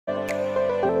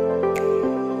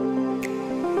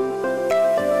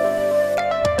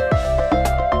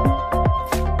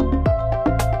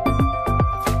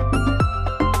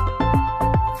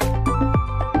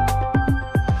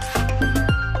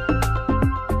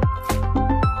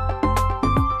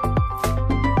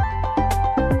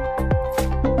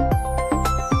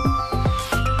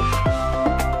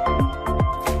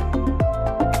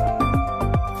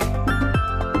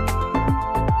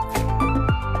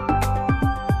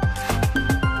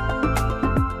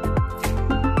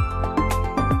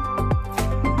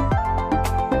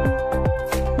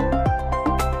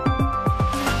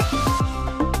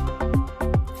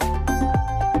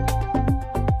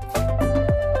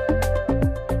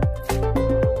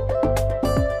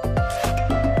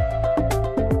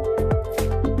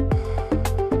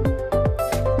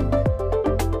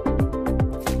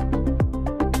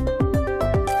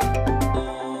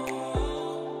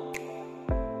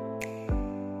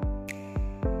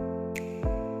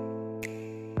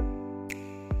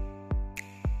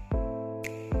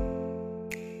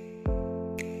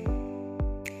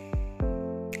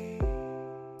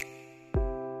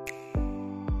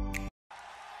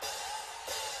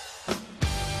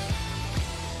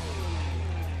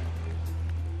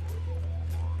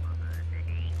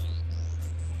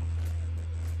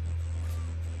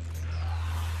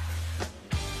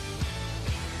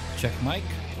Check mic.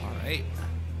 All right.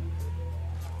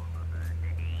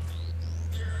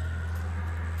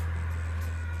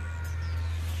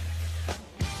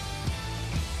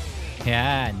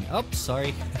 Yan. Oops,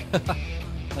 sorry.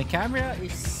 My camera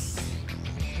is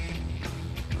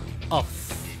off.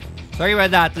 Sorry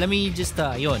about that. Let me just,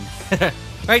 yun.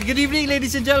 Alright, good evening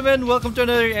ladies and gentlemen. Welcome to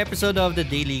another episode of the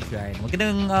Daily Grind.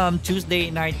 Magandang Tuesday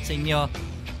night sa inyo.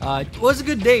 It was a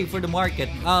good day for the market.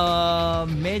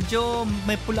 Medyo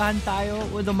may pulahan tayo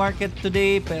with the market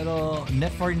today, pero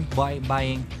net foreign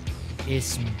buying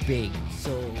is big.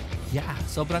 So, yeah,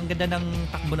 sobrang ganda ng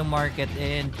takbo ng market,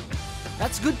 and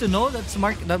that's good to know that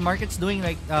market's doing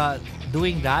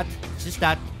doing that. It's just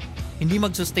that hindi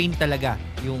mag-sustain talaga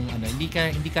yung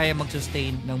hindi kaya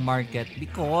mag-sustain ng market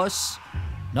because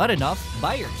not enough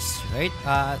buyers, right?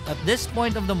 At this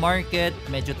point of the market,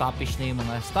 medyo toppish na yung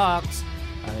mga stocks.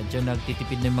 Medyo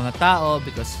nagtitipid ng mga tao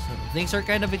because things are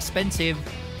kind of expensive.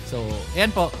 So, ayan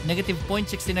po, negative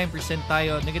 0.69%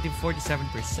 tayo, negative 47%,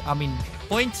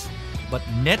 points, but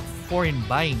net foreign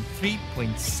buying,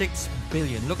 3.6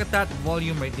 billion. Look at that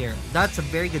volume right there. That's a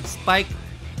very good spike.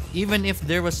 Even if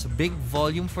there was big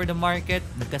volume for the market,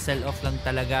 nagka-sell off lang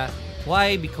talaga.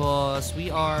 Why? Because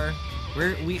we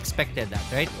expected that,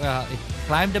 right? It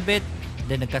climbed a bit,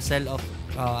 then nagka-sell off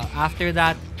after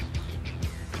that.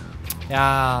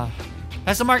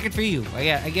 That's the market for you.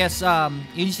 I guess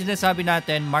yun yung sinasabi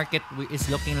natin, market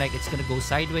is looking like it's gonna go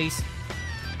sideways.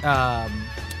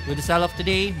 With the sell-off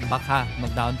today, baka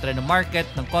mag-downtrend ng market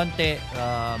ng konti.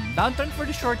 Downtrend for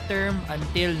the short term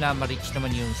until na ma-reach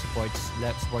naman yung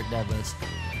support levels.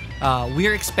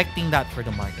 We're expecting that for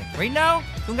the market. Right now,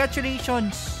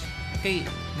 congratulations! Okay,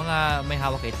 mga may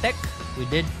hawak kay Tech. We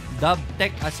did dub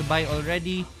Tech as a buy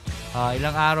already.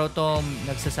 Ilang araw to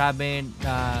nagsasabi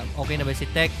na okay na ba si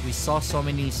Tech. We saw so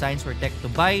many signs for Tech to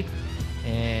buy.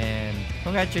 And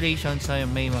congratulations sa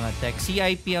may mga Tech.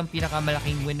 CIP ang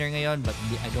pinakamalaking winner ngayon, but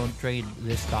I don't trade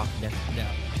this stock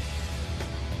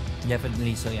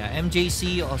definitely. So yeah,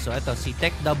 MJC also. Ito, si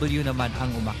Tech W naman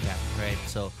ang umakyat, right?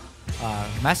 So,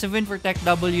 massive win for Tech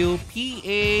W.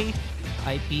 PA,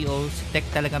 IPO, si Tech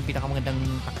talagang pinakamagandang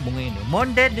takbo ngayon.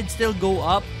 Monde did still go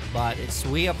up, but it's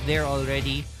way up there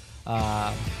already.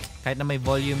 Kahit na may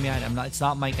volume yan, it's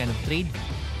not my kind of trade.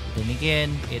 Then again,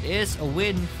 it is a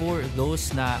win for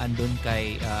those na andun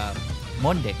kay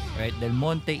Monde, right? Del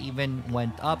Monte even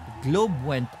went up, Globe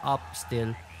went up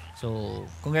still. So,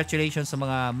 congratulations sa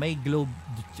mga may Globe,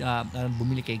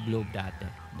 bumili kay Globe dati,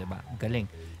 diba? Galing.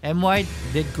 MY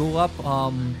did go up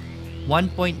 1.90%.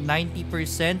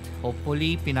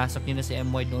 Hopefully, pinasok nyo na si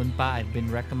MY noon pa. I've been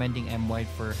recommending MY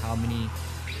for how many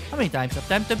times?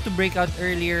 Attempted to break out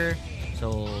earlier.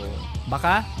 So,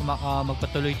 baka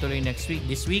magpatuloy-tuloy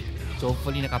this week. So,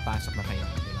 hopefully nakapasok na kayo.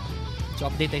 So,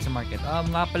 update tayo sa market.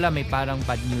 Nga pala, may parang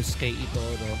bad news kay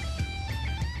Itoro.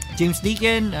 James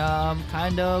Deacon,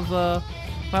 kind of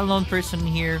well-known person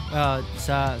here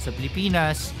sa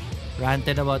Pilipinas,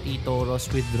 ranted about Itoro's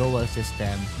withdrawal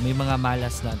system. May mga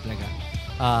malas na talaga.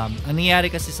 Ang nangyari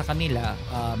kasi sa kanila,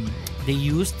 they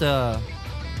used the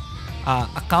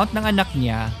account ng anak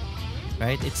niya,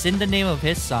 right? It's in the name of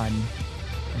his son,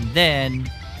 and then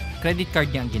credit card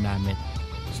niya ang ginamit.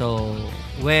 So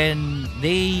when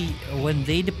they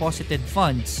deposited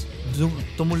funds,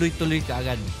 tumuloy-tuloy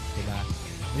kaagad, diba?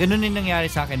 Ganun din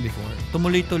nangyari sa akin before.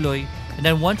 Tumuloy-tuloy, and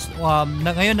then once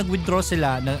ngayon nag-withdraw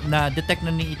sila, na detect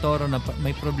na ni Itoro na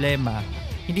may problema,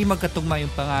 hindi magkatugma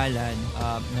yung pangalan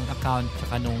ng account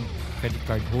sa kanong credit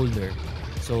card holder.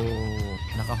 So,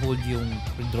 naka-hold yung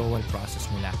withdrawal process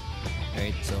nila.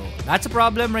 Right? So, that's a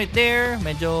problem right there.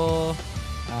 Medyo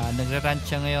nagra-rant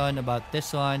siya ngayon about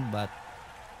this one. But,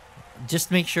 just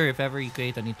make sure if ever you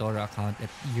create an eToro account, at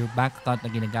your bank account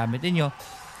na ginagamit ninyo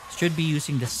should be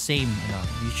using the same,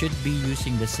 you should be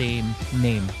using the same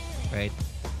name, right?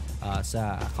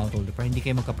 Sa account holder. Para hindi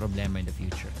kayo magka-problema in the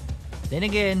future. Then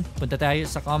again, punta tayo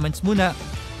sa comments muna.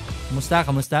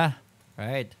 Kamusta?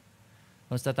 Right.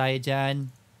 Kamusta tayo dyan?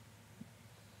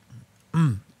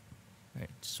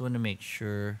 Right, just want to make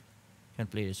sure.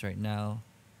 Can't play this right now.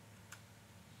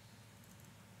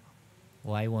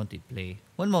 Why won't it play?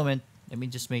 One moment. Let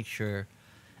me just make sure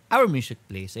our music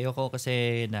plays. Ayoko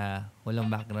kasi na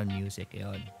walang background music.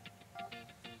 Ayun.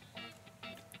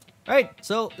 Alright,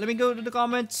 so let me go to the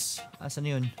comments. Asan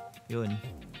yun? Yun.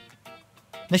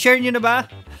 Na-share nyo na ba?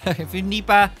 If hindi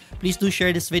pa, please do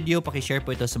share this video. Paki-share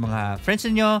po ito sa mga friends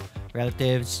niyo,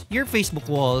 relatives, your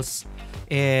Facebook walls.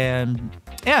 And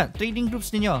yeah, trading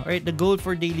groups ninyo. Right? The goal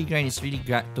for Daily Grind is really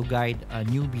to guide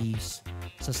newbies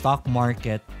sa stock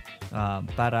market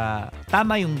para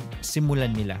tama yung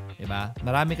simulan nila, diba?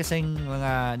 Marami kasing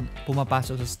mga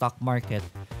pumapasok sa stock market.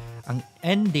 Ang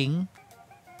ending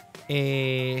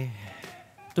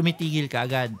tumitigil ka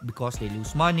agad because they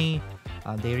lose money,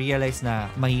 they realize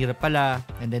na mahirap pala,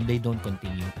 and then they don't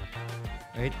continue.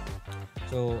 Right?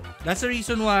 So, that's the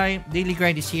reason why Daily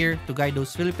Grind is here to guide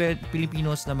those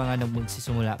Filipinos na mga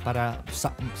magsisimula para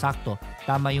sakto,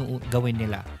 tama yung gawin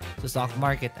nila sa stock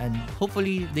market, and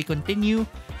hopefully they continue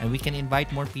and we can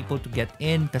invite more people to get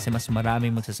in kasi mas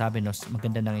maraming magsasabi na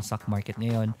maganda na yung stock market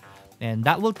ngayon. And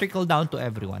that will trickle down to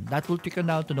everyone. That will trickle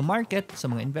down to the market,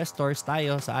 sa mga investors,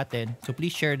 tayo, sa atin. So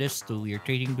please share this to your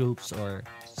trading groups or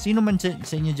sino man sa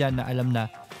inyo dyan na alam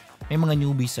na may mga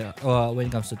newbies when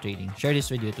it comes to trading. Share this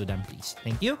video to them, please.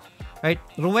 Thank you. Alright,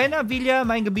 Rowena Villa,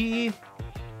 maayong gabi.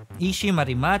 Ishi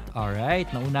Marimat, alright.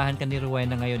 Naunahan ka ni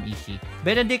Rowena ngayon, Ishi.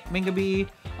 Benedict, maayong gabi.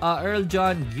 Earl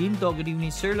John Ginto, good evening.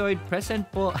 Sir Lloyd, present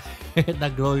po.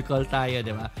 Nag-roll call tayo,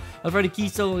 di ba? Alfredo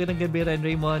Kiso, magandang gabi rin.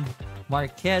 Raymond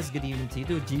Marquez, good evening to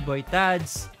you. G-Boy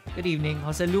Tads, good evening.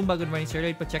 Jose Lumba, good morning. Sir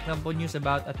Lloyd, pa-check lang po news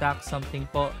about attack something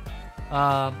po.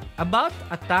 About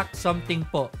attack something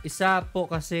po. Isa po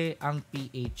kasi ang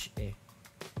PHE.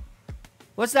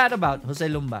 What's that about, Jose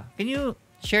Lumba? Can you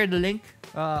share the link?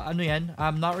 Ano yan?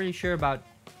 I'm not really sure about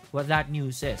what that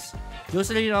news is.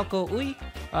 Jocelyn Rocco, uy,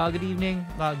 good evening.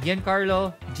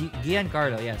 Giancarlo,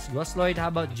 yes. Gus Lloyd, how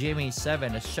about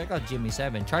GMA7? Let's check out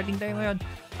GMA7. Charting tayo ngayon.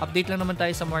 Update lang naman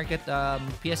tayo sa market.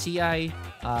 PSEi,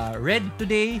 red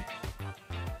today.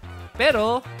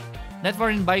 Pero, net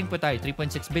foreign buying po tayo,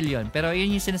 3.6 billion. Pero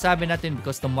yun yung sinasabi natin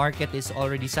because the market is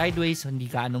already sideways.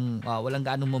 Hindi walang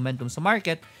gaanong momentum sa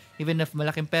market. Even if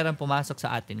malaking perang pumasok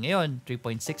sa atin ngayon,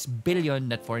 3.6 billion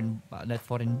net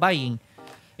foreign buying.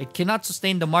 It cannot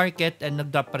sustain the market and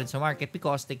nag-drop pa rin sa market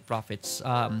because take profits.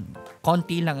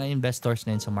 Konti lang ang investors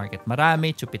ngayon sa market.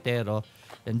 Marami, chupitero.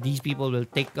 And these people will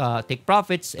take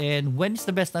profits. And when is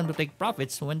the best time to take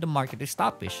profits? When the market is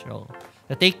toppish. So,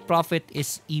 the take profit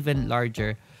is even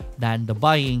larger than the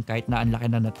buying kahit na ang laki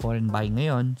na net foreign buying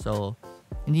ngayon. So,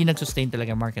 hindi nag-sustain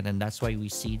talaga market, and that's why we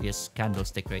see this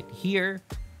candlestick right here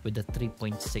with the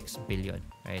 3.6 billion,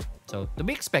 right? So, to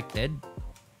be expected,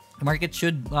 the market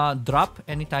should drop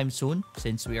anytime soon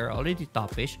since we are already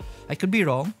toppish. I could be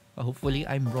wrong. Hopefully,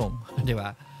 I'm wrong. Di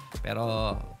ba?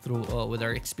 Pero through with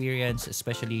our experience,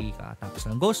 especially tapos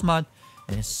ng ghost month,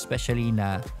 and especially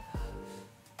na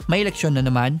may election na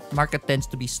naman, market tends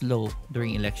to be slow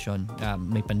during election.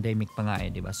 May pandemic pa nga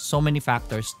di ba? So many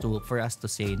factors for us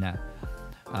to say na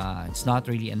it's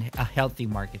not really a healthy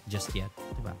market just yet,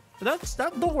 di ba? But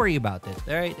don't worry about it.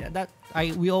 All right?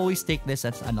 We always take this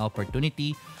as an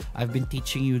opportunity. I've been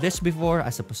teaching you this before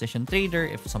as a position trader.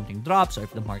 If something drops or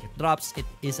if the market drops, it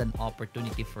is an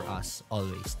opportunity for us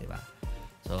always, di ba?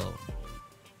 So,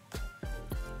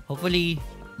 hopefully,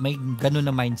 may ganun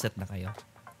na mindset na kayo.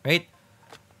 Right?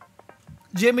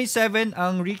 GMA7,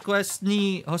 ang request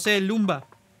ni Jose Lumba.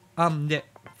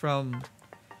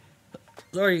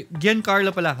 Giancarlo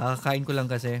pala. Kakain ko lang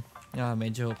kasi.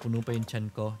 Medyo puno pa yung tiyan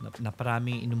ko.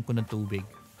 Naparami inom ko ng tubig.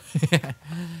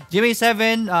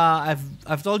 GMA7,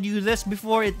 I've told you this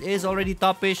before. It is already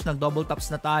toppish. Nag-double tops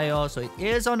na tayo. So, it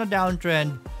is on a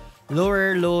downtrend.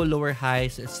 Lower low, lower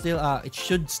highs. It's still, it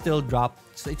should still drop.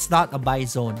 So, it's not a buy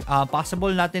zone.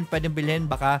 Possible natin pwedeng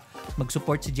bilhin. Baka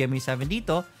mag-support si GMA7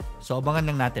 dito. So, abangan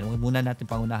lang natin. Huwag muna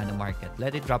natin pangunahan ng market.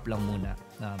 Let it drop lang muna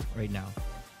right now.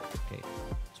 Okay.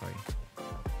 Sorry.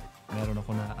 Meron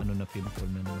ako na pimple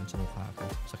na naman sa mukha ko.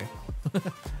 Okay.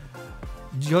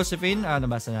 Josephine,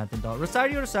 nabasa natin to.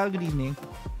 Rosario Rosal, good evening.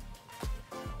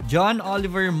 John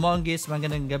Oliver Mongis,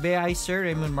 magandang gabi. Hi, Sir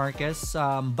Raymond Marquez.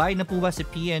 Buy na po ba si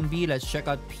PNB? Let's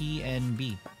check out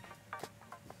PNB.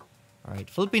 Alright.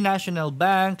 Philippine National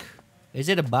Bank. Is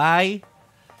it a buy?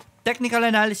 Technical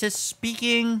analysis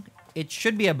speaking, it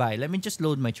should be a buy. Let me just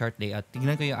load my chart layout.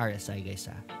 Tignan ko yung RSI, guys.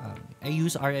 I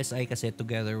use RSI kasi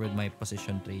together with my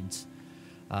position trades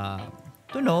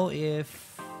to know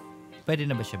if pwede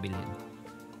na ba siya bilhin.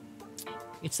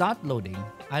 It's not loading.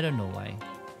 I don't know why.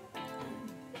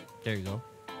 There you go.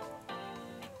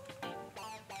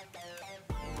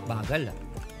 Bagal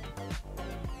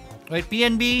Right,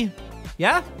 PNB.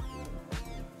 Yeah.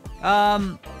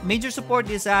 Major support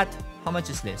is at, how much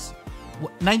is this?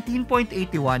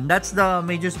 19.81. That's the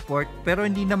major support. Pero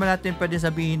hindi naman natin pwede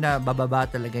sabihin na bababa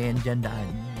talaga yan dyan daan.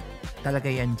 Talaga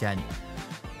yan dyan.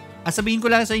 Sabihin ko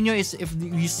lang sa inyo is if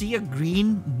you see a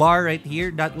green bar right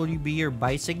here, that will be your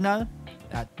buy signal.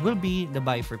 That will be the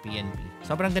buy for PNB.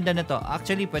 Sobrang ganda na to.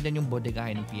 Actually, pwede nyong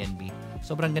bodegahin ng PNB.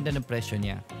 Sobrang ganda ng presyo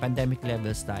niya. Pandemic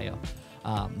levels tayo.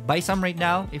 Buy some right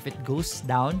now. If it goes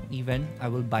down even, I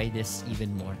will buy this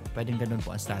even more. Pwedeng ganun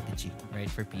po ang strategy, right,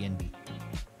 for PNB.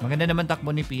 Maganda naman takbo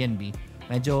ni PNB.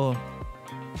 Medyo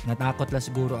natakot lang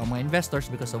siguro ang mga investors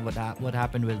because of what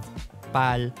happened with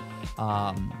PAL.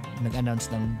 Nag-announce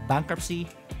ng bankruptcy.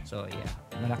 So, yeah.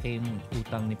 Malaking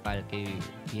utang ni PAL kay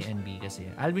PNB kasi.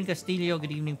 Alvin Castillo,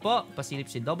 good evening po. Pasilip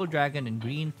si Double Dragon and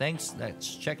Green. Thanks.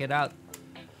 Let's check it out.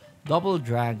 Double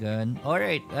Dragon.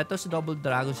 Alright, ito si Double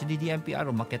Dragon. Si DDMPR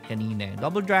umakyat kanina.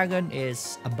 Double Dragon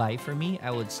is a buy for me, I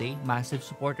would say. Massive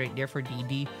support right there for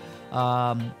DD.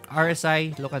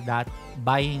 RSI, look at that.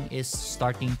 Buying is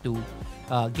starting to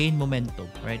gain momentum,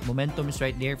 right? Momentum is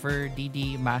right there for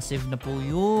DD. Massive na po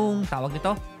yung tawag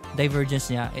nito,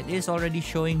 divergence niya. It is already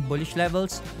showing bullish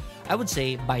levels. I would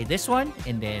say buy this one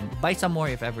and then buy some more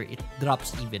if ever it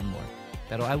drops even more.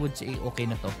 Pero I would say okay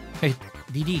na to. Right?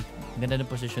 DD, ganda ng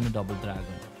position ng Double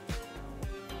Dragon.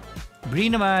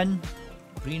 Green naman,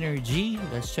 Greenergy.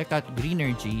 Let's check out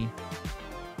Greenergy.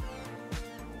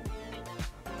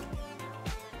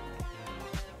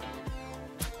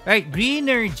 Right,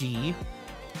 Greenergy.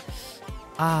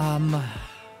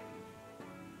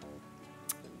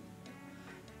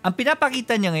 Ang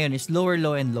pinapakita niya ngayon is lower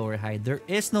low and lower high. There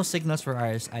is no signals for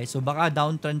RSI. So baka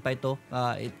downtrend pa ito.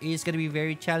 It is gonna be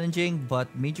very challenging but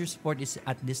major support is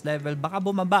at this level. Baka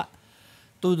bumaba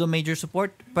to the major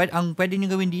support. Ang pwede nyo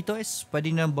gawin dito is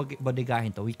pwede nyo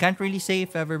bodegahin to. We can't really say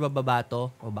if ever bababa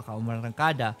to o baka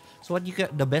umarangkada. So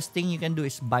the best thing you can do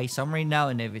is buy some right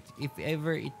now, and if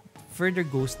ever it further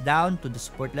goes down to the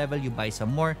support level, you buy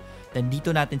some more. Then dito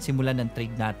natin simulan ng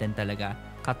trade natin talaga.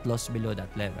 Cut loss below that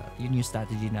level. Yun yung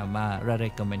strategy na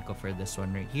ma-recommend ko for this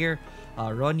one right here.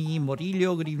 Ronnie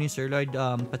Morillo, good evening Sir Lloyd.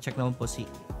 Pa-check naman po si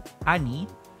Annie,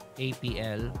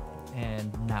 APL, and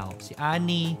now. Si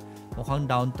Annie, mukhang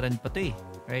downtrend pa to eh.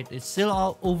 Right? It's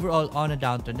still overall on a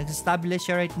downtrend. Nag-stabilize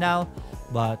siya right now.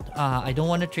 But I don't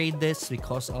want to trade this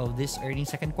because of this earning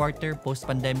second quarter.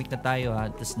 Post-pandemic na tayo.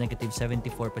 Tapos negative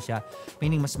 74 pa siya.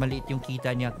 Meaning mas maliit yung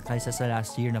kita niya kaysa sa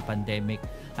last year na pandemic.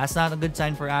 That's not a good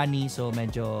sign for Annie. So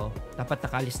medyo dapat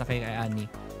nakalis na kayo kay Annie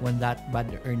when that bad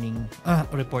earning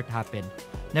report happened.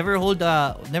 Never hold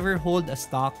a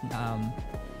stock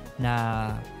na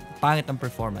pangit ang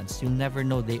performance. You'll never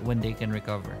know when they can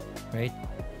recover. Right?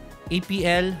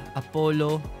 APL,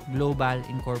 Apollo, Global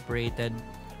Incorporated.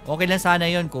 Okay lang sana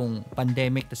yon kung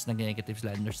pandemic tapos nag-negative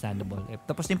sila, understandable.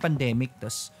 Tapos yung pandemic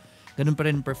tapos ganun pa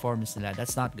rin yung performance nila.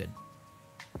 That's not good.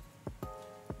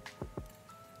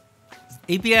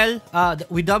 APL,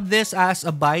 we dub this as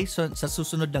a buy sa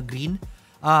susunod na green.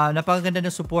 Napakaganda na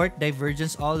support,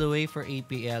 divergence all the way for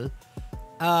APL.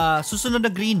 Susunod na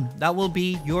green, that will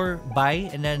be your buy,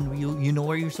 and then you know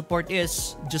where your support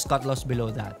is, just cut loss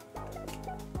below that.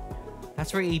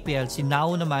 That's for APL. Si Now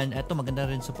naman, eto maganda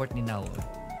rin support ni Now.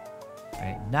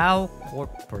 Right. Now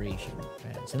Corporation.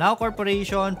 Right. So Now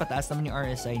Corporation, pataas naman yung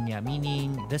RSI niya,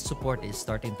 meaning this support is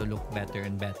starting to look better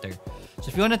and better. So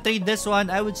if you want to trade this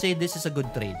one, I would say this is a good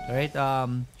trade. Right?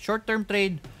 Short-term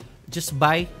trade, just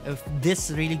buy if this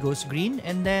really goes green,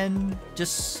 and then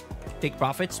just take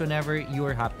profits whenever you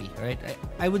are happy. Right?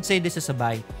 I would say this is a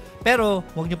buy. Pero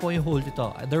wag niyo po i-hold ito.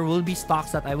 There will be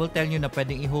stocks that I will tell you na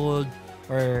pwedeng i-hold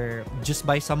or just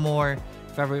buy some more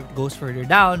if ever it goes further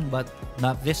down, but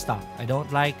not this stock. I don't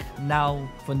like Now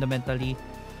fundamentally.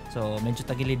 So, medyo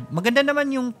tagilid. Maganda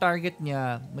naman yung target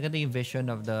niya. Maganda yung vision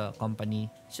of the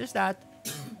company. It's just that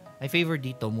I favor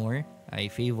dito more. I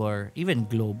favor even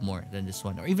Globe more than this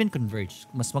one. Or even Converge.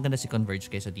 Mas maganda si Converge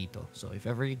kaysa dito. So, if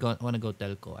ever you wanna go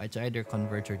telco, it's either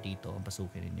Converge or dito ang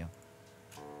pasukin ninyo.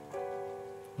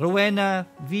 Rowena,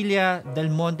 Villa, Del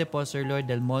Monte po, Sir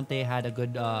Lloyd. Del Monte had a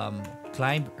good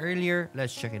climb earlier.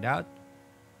 Let's check it out.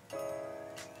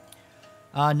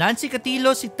 Nancy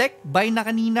Catilo, si Tech, buy na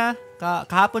kanina.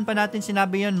 Kahapon pa natin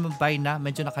sinabi yun, buy na.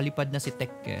 Medyo nakalipad na si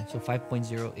Tech. So,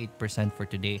 5.08% for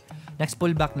today. Next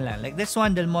pullback na lang. Like this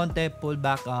one, Del Monte,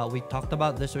 pullback. We talked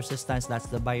about this resistance. That's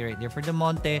the buy right there for Del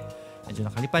Monte. Medyo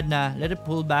nakalipad na. Let it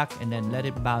pull back and then let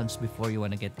it bounce before you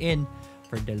wanna get in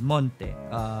for Del Monte.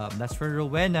 That's for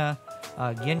Rowena.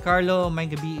 Giancarlo, may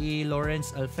gabi,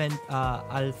 Lawrence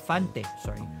Alfante.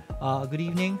 Sorry. Good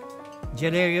evening.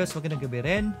 Gelerios, magandang gabi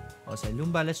rin. O sa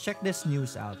Lumba, let's check this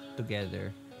news out together.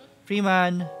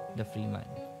 Freeman, the Freeman.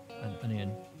 Ano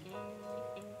yun?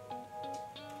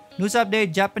 News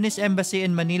update, Japanese Embassy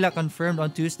in Manila confirmed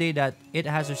on Tuesday that it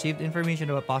has received information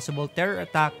of a possible terror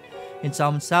attack in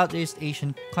some Southeast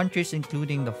Asian countries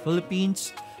including the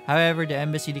Philippines. However, the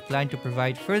embassy declined to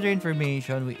provide further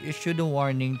information. We issued a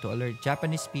warning to alert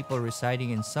Japanese people residing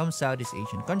in some Southeast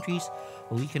Asian countries,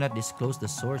 but we cannot disclose the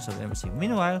source of the embassy.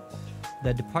 Meanwhile,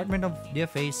 the Department of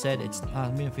DFA said it's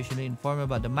not been officially informed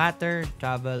about the matter.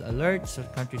 Travel alerts of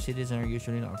country citizens are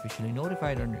usually not officially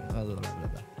notified. Blah, blah, blah,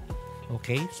 blah.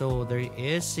 Okay, so there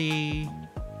is a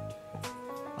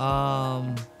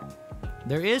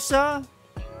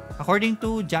according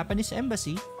to Japanese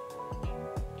embassy,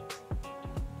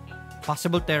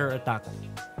 possible terror attack.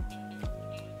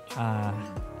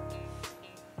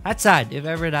 That's sad if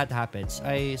ever that happens.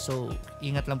 So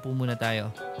ingat lang po muna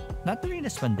tayo. Not during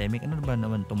this pandemic. Ano ba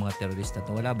naman itong mga terrorista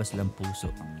to? Wala ba silang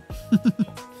puso?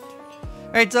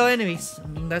 Alright, so anyways,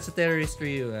 that's a terrorist for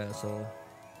you.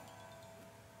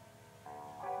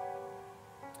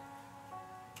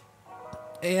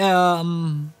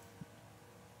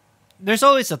 There's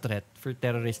always a threat for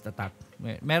terrorist attack.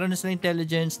 Meron na sila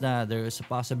intelligence na there is a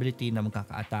possibility na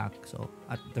magkaka-attack. So,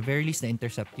 at the very least,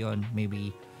 na-intercept yon.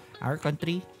 Maybe our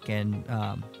country can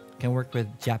work with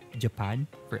Japan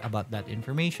about that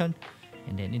information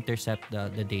and then intercept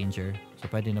the danger. So,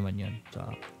 pwede naman yon. So,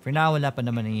 for now, wala pa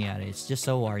naman nangyayari. It's just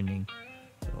a warning.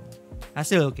 So,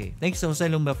 still okay. Thanks so much,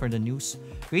 Lumba, for the news.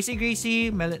 Gracie,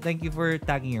 thank you for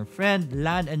tagging your friend.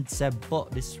 Land and Seb po.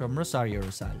 This is from Rosario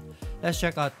Rosal. Let's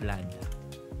check out Land.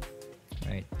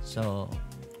 Right. So,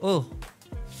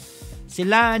 si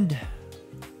Land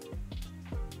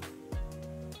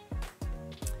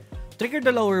trigger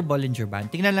the lower Bollinger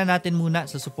Band. Tingnan lang natin muna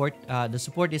sa support. The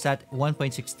support is at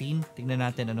 1.16. Tingnan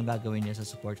natin anong gagawin niya sa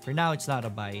support. For now, it's not a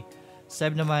buy.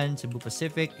 Seb naman, Cebu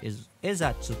Pacific is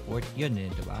at support. Yun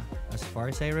diba? As far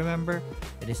as I remember,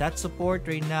 it is at support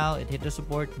right now. It hit the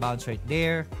support, bounce right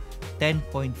there.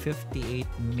 10.58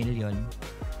 million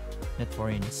net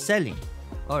foreign selling.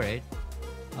 Alright.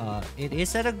 It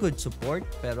is at a good support,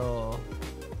 pero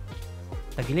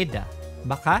tagilid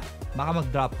Baka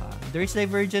mag-drop There is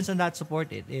divergence on that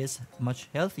support. It is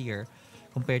much healthier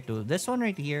compared to this one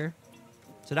right here.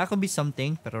 So that could be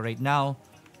something, pero right now,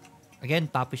 again,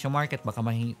 topish yung market, baka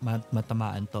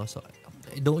matamaan to. So,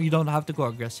 you don't have to go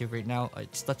aggressive right now.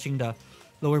 It's touching the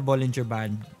lower Bollinger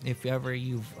Band. If ever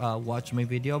you've watched my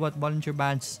video about Bollinger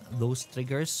Bands, those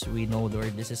triggers, we know where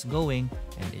this is going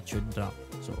and it should drop.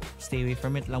 So, stay away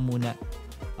from it lang muna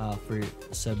for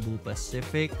Cebu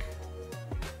Pacific.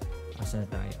 Asa na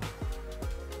tayo?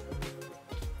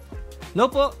 Hello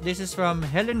po, this is from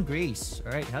Helen Grace.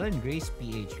 Alright, Helen Grace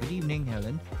PH. Good evening,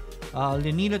 Helen.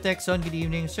 Leonilo Texon, good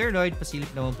evening. Sir Lloyd,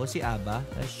 pasilip naman po si Aba.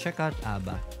 Let's check out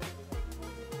Aba.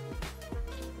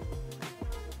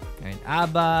 Alright,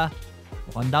 Aba.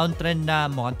 Mukhang downtrend na.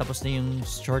 Mukhang tapos na yung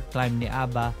short climb ni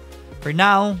Aba. For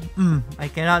now,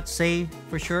 I cannot say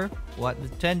for sure what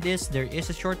the trend is. There is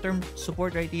a short-term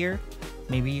support right here.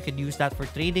 Maybe you could use that for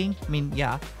trading. I mean,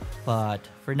 yeah. But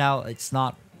for now, it's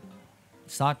not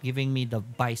giving me the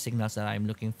buy signals that I'm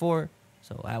looking for.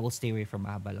 So, I will stay away from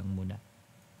Aba lang muna.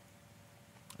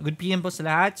 Good PM po sa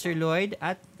lahat, Sir Lloyd.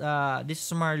 At this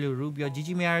is Marlo Rubio.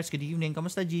 Gigi Miares, good evening.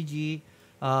 Kamusta, Gigi?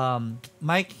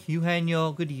 Mike Eugenio,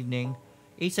 good evening.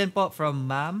 Asen po from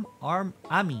Ma'am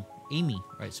Amy,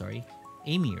 right? Sorry.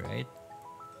 Amy, right?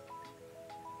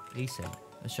 Asen.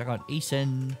 Let's check out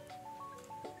Asen.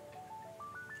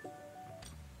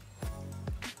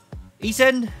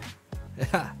 Asen!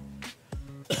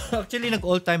 Actually,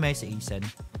 nag-all-time high sa Asen.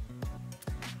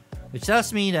 Which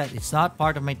tells me that it's not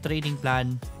part of my trading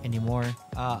plan anymore.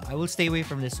 I will stay away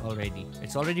from this already.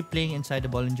 It's already playing inside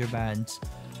the Bollinger Bands.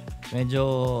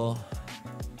 Medyo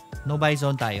no buy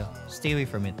zone tayo. Stay away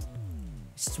from it.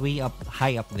 It's way up,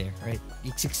 high up there, right?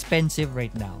 It's expensive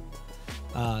right now.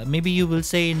 Maybe you will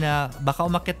say na baka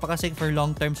umakyat pa kasi for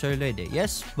long-term, Sir Lloyd.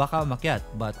 Yes, baka umakyat.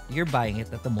 But you're buying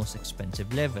it at the most expensive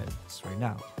levels for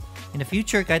now. In the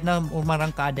future, kahit na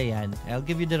umarangkada yan, I'll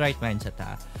give you the right mindset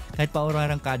Kahit pa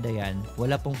umarangkada yan,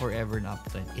 wala pong forever na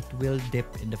uptrend. It will dip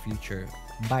in the future.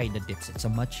 Buy the dips. It's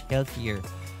a much healthier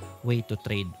way to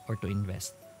trade or to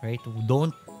invest. Right?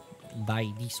 Don't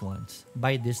buy these ones.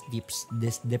 Buy these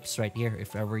dips right here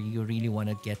if ever you really want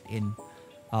to get in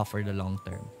for the long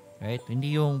term. Right?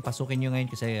 Hindi yung pasukin nyo ngayon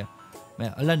kasi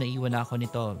naiwan na ako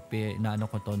nito, naano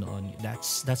ko to noon.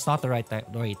 That's not the right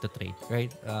way to trade,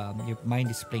 right? Your mind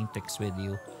is playing tricks with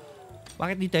you.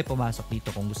 Bakit di tayo pumasok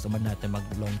dito kung gusto man natin mag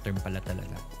long term pala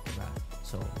talaga, diba?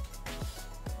 So,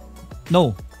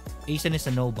 no. Asian is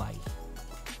a no buy.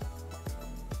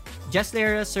 Just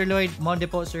there, Sir Lloyd. Monde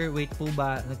po, sir. Wait po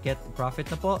ba? Nag-get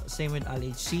profit na po. Same with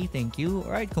LHC. Thank you.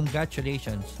 Alright,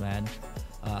 congratulations, man.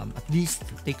 At least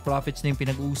take profits na yung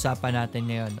pinag-uusapan natin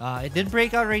ngayon. It did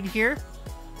break out right here.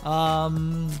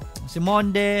 Si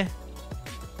Monde,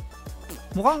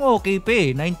 mukhang okay pa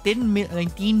eh. 19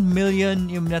 million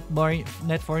yung net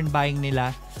foreign buying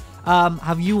nila.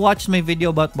 Have you watched my video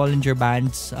about Bollinger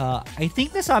Bands? I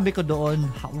think nasabi ko doon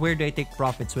where do I take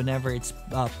profits whenever it's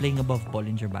playing above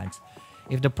Bollinger Bands.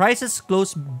 If the price is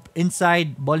close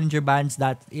inside Bollinger Bands,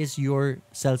 that is your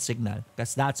sell signal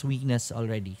because that's weakness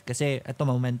already. Kasi ito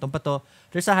momentum pa to,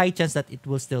 there's a high chance that it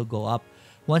will still go up.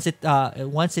 Once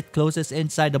it closes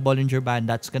inside the Bollinger Band,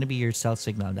 that's gonna be your sell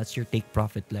signal. That's your take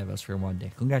profit levels for one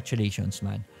day. Congratulations,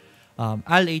 man.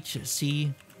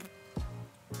 LHC.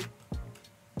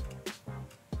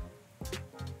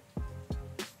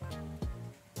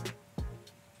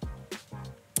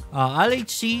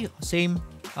 LHC, same.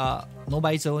 No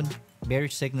buy zone,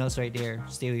 bearish signals right there.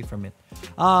 Stay away from it.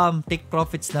 Take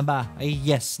profits na ba?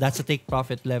 Yes, that's a take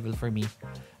profit level for me.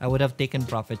 I would have taken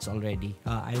profits already.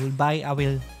 I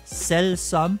will sell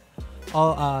some.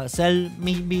 Sell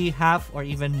maybe half or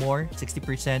even more,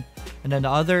 60%. And then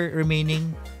the other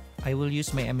remaining, I will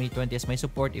use my MA20 as my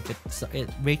support. If it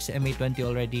breaks MA20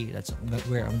 already, that's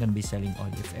where I'm gonna be selling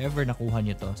all. If ever nakuha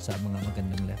nyo to sa mga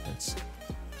magandang levels.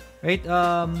 Right,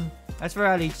 as for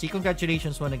LHC,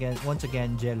 congratulations once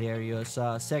again, Gelarios.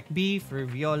 Sec B for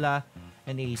Viola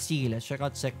and AC. Let's check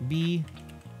out Sec B.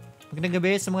 Magandang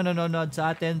gabi sa mga nanonood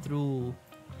sa atin through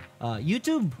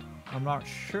YouTube. I'm not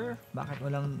sure bakit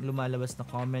walang lumalabas na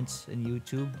comments in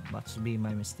YouTube. Must be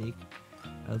my mistake.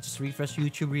 I'll just refresh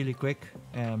YouTube really quick.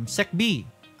 Sec B.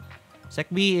 Sec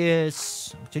B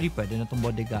is, actually pwede na itong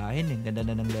bodegahin. Ang ganda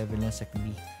na ng level ng Sec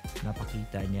B.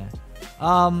 Napakita niya.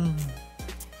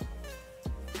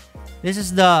 This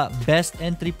is the best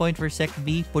entry point for Sec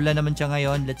B. Pula naman siya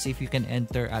ngayon. Let's see if you can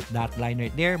enter at that line right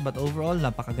there. But overall,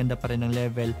 napakaganda pa rin ng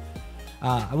level.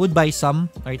 I would buy some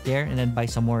right there and then buy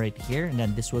some more right here. And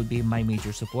then this will be my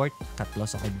major support. Cut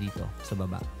loss ako dito sa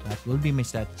baba. That will be my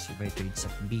strategy if I trade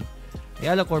Sec B.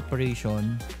 Ayala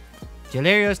Corporation.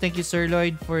 Gelarios, thank you Sir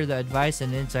Lloyd for the advice and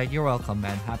insight. You're welcome,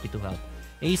 man. Happy to help.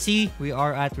 AC, we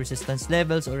are at resistance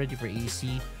levels already for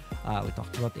AC. We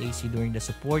talked about AC during the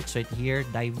supports right here.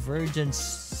 Divergence,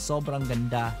 sobrang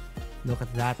ganda. Look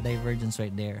at that divergence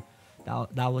right there.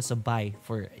 That was a buy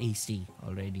for AC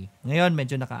already. Ngayon,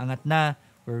 medyo nakaangat na.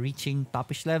 We're reaching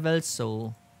topish levels,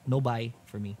 so no buy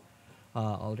for me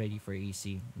already for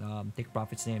AC. Take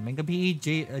profits na yun. May gabi,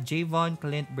 Javon,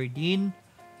 Clint, Berdine,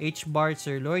 H-Bar,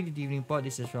 Sir Lloyd. Good evening po.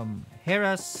 This is from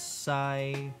Heras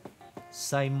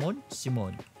Simon.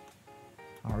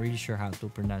 I'm not really sure how to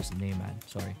pronounce the name, man.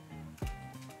 Sorry.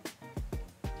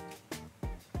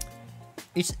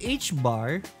 It's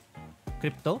H-Bar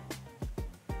Crypto?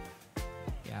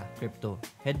 Yeah, Crypto.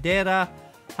 Hedera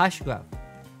Hashgraph.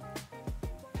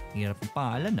 Hirap ng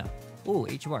pangalan na. Oh,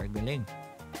 H-Bar. Galing.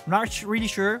 I'm not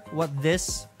really sure what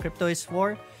this crypto is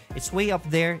for. It's way up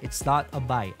there. It's not a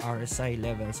buy. RSI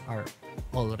levels are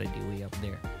already way up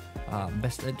there.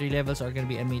 Best entry levels are gonna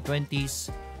be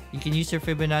MA20s. You can use your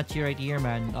Fibonacci right here,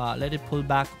 man. Let it pull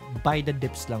back. Buy the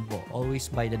dips lang po. Always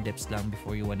buy the dips lang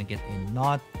before you wanna get in.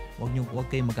 Wag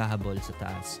kayong maghahabol sa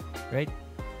taas. Right?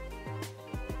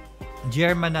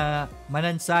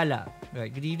 Manansala.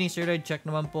 Right. Good evening, Sir Lloyd. Check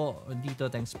naman po dito.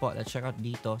 Thanks po. Let's check out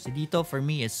dito. So dito, for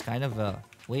me, is kind of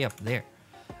way up there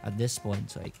at this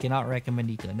point. So I cannot recommend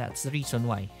dito. And that's the reason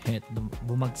why.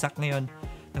 Bumagsak ngayon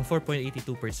ng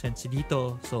 4.82% si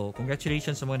dito. So,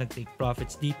 congratulations sa mga nag-take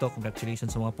profits dito.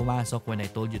 Congratulations sa mga pumasok when I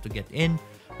told you to get in.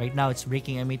 Right now, it's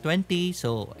breaking MA20.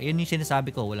 So, ayun yung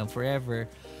sinasabi ko. Walang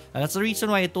forever. That's the reason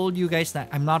why I told you guys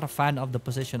that I'm not a fan of the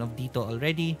position of dito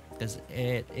already. Because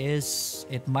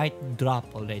it might drop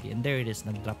already. And there it is.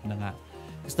 Nag-drop na nga.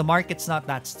 Because the market's not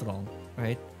that strong.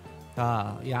 Right?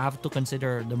 You have to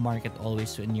consider the market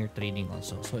always when you're trading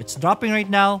also. So it's dropping right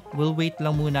now. We'll wait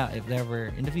lang muna if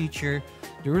ever in the future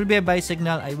there will be a buy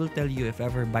signal. I will tell you if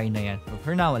ever buy na yan. But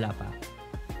for now, wala pa.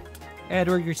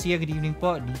 Edward Garcia, good evening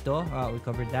po. Dito, we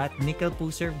covered that. Nickel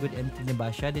Puser, good entry na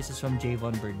ba siya? This is from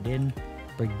Javon Berdin.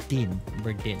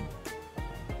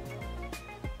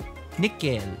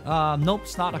 Nickel, nope,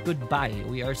 it's not a good buy.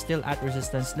 We are still at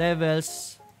resistance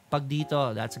levels. Pag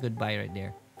dito, that's a good buy right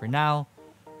there. For now,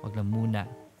 wag lang muna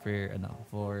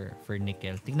for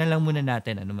nickel. Tingnan lang muna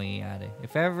natin ano mangyayari.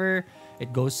 If ever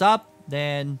it goes up,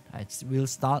 then we'll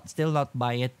still not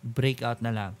buy it. Breakout na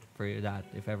lang for that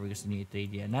if ever gusto niyo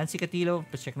i-trade yan. Nancy Catilo,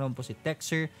 pa-check naman po si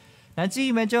Texer.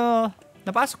 Nancy, medyo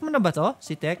napasok mo na ba to?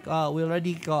 Si Tech? We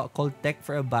already called Tech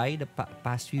for a buy the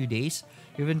past few days.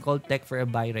 We even called Tech for a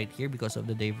buy right here because of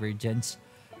the divergence.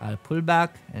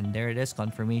 Pullback, and there it is.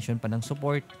 Confirmation pa ng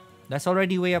support. That's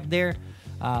already way up there.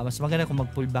 Mas maganda kung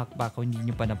mag-pullback pa kung hindi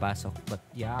nyo pa napasok. But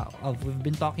yeah, we've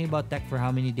been talking about Tech for how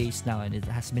many days now, and it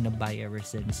has been a buy ever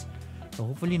since. So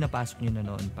hopefully napasok nyo na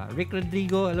noon pa. Rick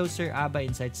Rodrigo, hello sir. ABA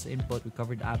Insights Input. We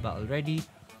covered ABA already.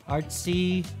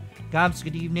 Artsy, Gabs,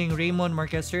 good evening. Raymond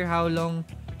Marquez, sir, how long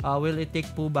will it take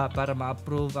po ba para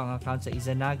ma-approve ang account sa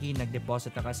Izanagi?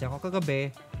 Nag-deposit na kasi ako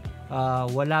kagabi.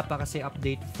 Wala pa kasi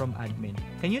update from admin.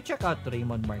 Can you check out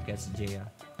Raymond Marquez, Jaya?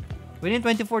 Within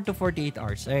 24 to 48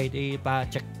 hours. Alright,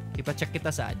 ipa-check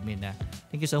kita sa admin na.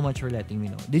 Thank you so much for letting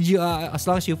me know. Did you, as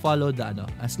long as you followed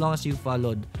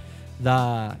the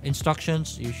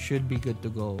instructions, you should be good to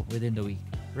go within the week.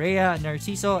 Rhea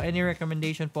Narciso, any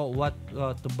recommendation po what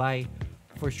to buy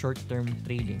for short-term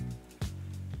trading?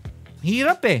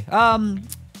 Hirap eh.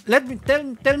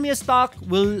 Tell me a stock.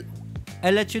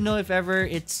 I'll let you know if ever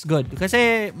it's good.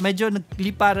 Kasi medyo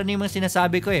nagliparan na yung mga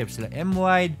sinasabi ko eh. Sila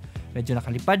M-Wide, medyo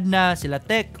nakalipad na. Sila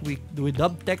Tech, with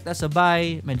Dub-Tech as a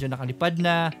buy, medyo nakalipad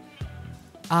na.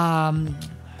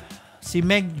 Si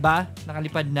Meg ba?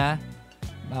 Nakalipad na.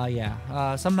 Yeah.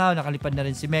 Somehow nakalipad na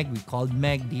rin si Meg. We called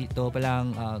Meg dito pa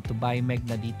lang to buy Meg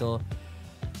na dito.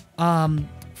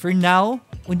 For now,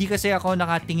 hindi kasi ako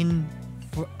nakatingin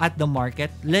at the market.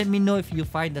 Let me know if you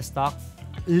find the stock.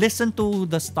 Listen to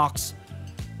the stocks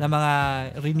na mga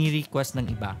rini-request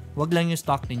ng iba. Wag lang yung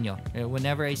stock ninyo.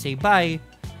 Whenever I say buy,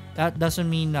 that doesn't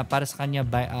mean na para sa kanya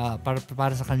buy,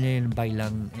 para sa kanya yung buy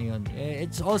lang. Ayun.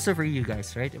 It's also for you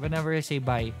guys, right? Whenever I say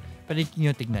buy, pwede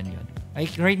nyo tignan yun.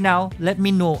 Like right now, let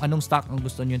me know anong stock ang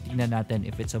gusto nyo tignan natin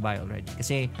if it's a buy already.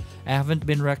 Kasi I haven't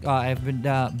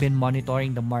been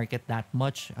monitoring the market that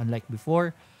much unlike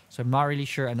before. So I'm not really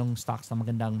sure anong stocks na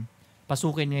magandang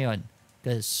pasukin ngayon.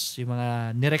 Because yung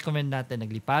mga nirecommend natin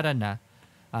nagliparan na.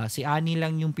 Si Ani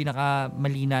lang yung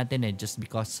pinakamali natin just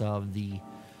because of the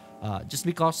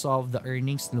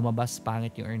earnings, lumabas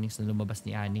pangit yung earnings na lumabas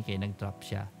ni Ani kaya nag-drop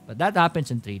siya. But that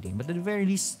happens in trading. But at the very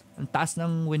least, ang taas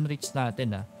ng win rates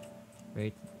natin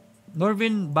right?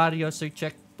 Norvin Barrios, sir,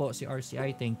 check po si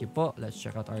RCI. Thank you po. Let's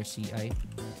check out RCI.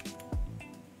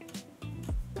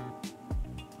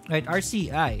 Right,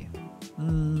 RCI.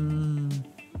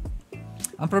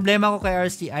 Ang problema ko kay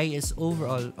RCI is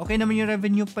overall, okay naman yung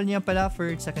revenue niya pala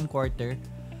for second quarter.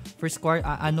 First quarter,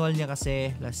 annual niya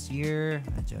kasi last year,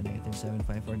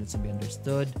 -754, that's to be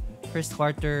understood. First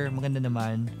quarter, maganda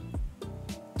naman.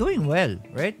 Doing well,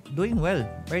 right? Doing well,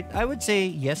 right? I would say,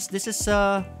 yes, this is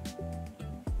a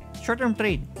short-term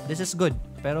trade. This is good.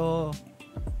 Pero,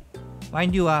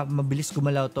 mind you, mabilis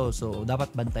gumalaw to. So,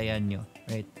 dapat bantayan nyo,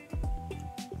 right?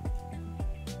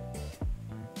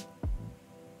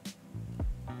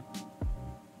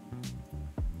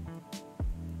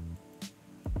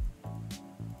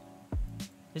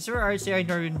 Sir RCI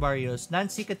Norwin Barrios.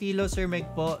 Nancy Catilo, Sir Meg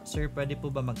po. Sir, pwede po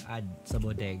ba mag-add sa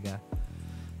bodega?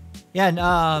 Yan,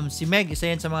 si Meg, isa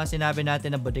yan sa mga sinabi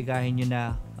natin na bodegahin nyo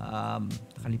na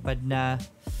nakalipad na.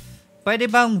 Pwede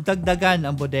bang dagdagan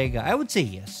ang bodega? I would say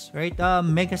yes, right?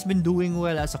 Meg has been doing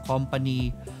well as a company.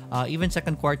 Even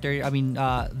second quarter,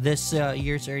 this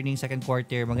year's earnings second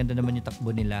quarter, maganda naman yung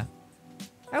takbo nila.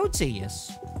 I would say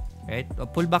yes. Right?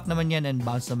 Pullback naman yan and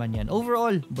bounce naman yan.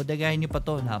 Overall, bodegahin nyo pa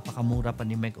to. Napakamura pa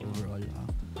ni Meg overall.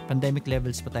 Pandemic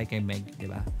levels pa tayo kay Meg, di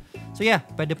ba? So yeah,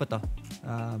 pwede pa to.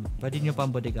 Pwede nyo pa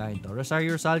ang bodegahin to.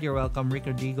 Rosario Rosal, you're welcome. Rick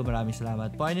Rodrigo, maraming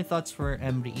salamat po. Any thoughts for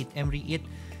Emery Eat? Emery Eat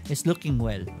is looking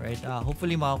well, right?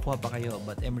 Hopefully makakuha pa kayo.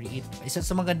 But Emery Eat, isa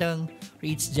sa magandang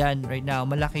rates dyan right now.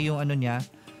 Malaki yung ano niya.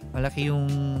 Malaki yung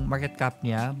market cap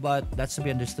niya. But that's to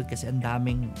be understood kasi ang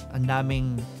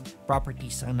daming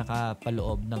properties ang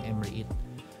nakapaloob ng Emery Eat.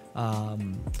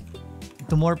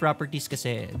 The more properties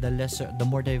kasi, the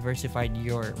more diversified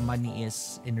your money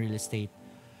is in real estate.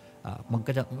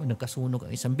 Nagkasunog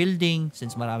ang isang building.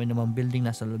 Since marami namang building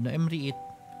nasa loob ng Emery Eat,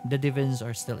 the dividends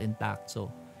are still intact.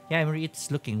 So, yeah, Emery Eat is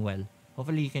looking well.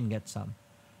 Hopefully, you can get some.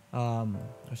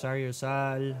 Rosario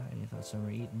Sal, any thoughts on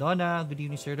Emery Eat? Donna, good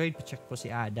evening, Sir Lloyd. Check po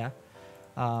si Ada.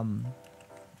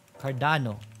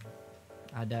 Cardano.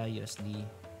 Ada USD.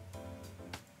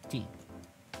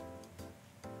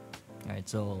 Alright,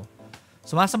 so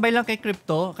sumasabay lang kay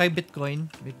crypto, kay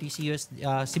Bitcoin, with TCUS.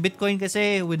 Si Bitcoin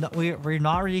kasi we're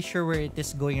not really sure where it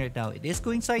is going right now. It is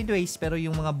going sideways pero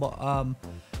yung mga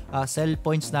sell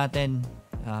points natin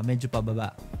medyo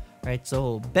pababa. Right,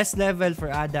 so best level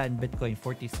for ADA and Bitcoin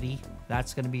 43.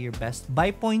 That's gonna be your best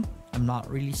buy point. I'm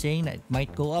not really saying that it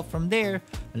might go up from there.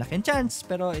 Malaking chance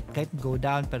pero it might go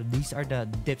down. Pero these are the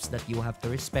dips that you have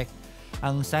to respect.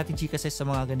 Ang strategy kasi sa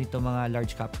mga ganito mga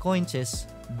large cap coins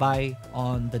is buy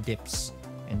on the dips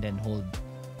and then hold,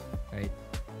 right?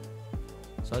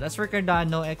 So that's for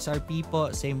Cardano. XRP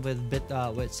po, same with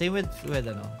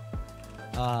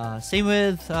Same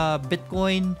with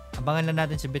Bitcoin. Abangan lang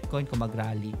natin si Bitcoin kung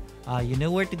mag-rally. You know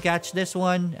where to catch this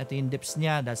one. At yung dips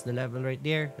niya, that's the level right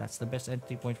there. That's the best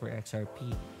entry point for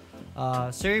XRP.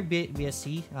 Sir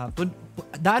BSC,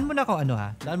 daan mo na ako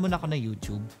daan mo na ako na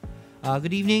YouTube.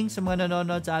 Good evening sa mga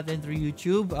nanonood sa atin through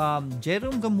YouTube.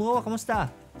 Jerome Gamboa, kamusta?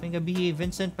 Ngayong gabi.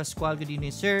 Vincent Pascual, good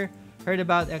evening sir. Heard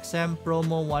about XM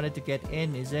promo, wanted to get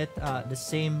in. Is it the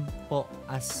same po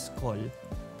as call?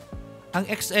 Ang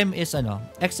XM is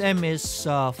XM is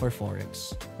for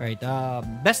Forex, right?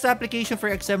 Best application for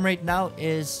XM right now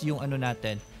is yung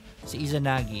natin, si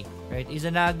Izanagi, right?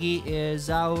 Izanagi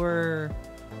is our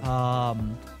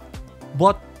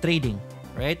bot trading,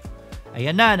 right?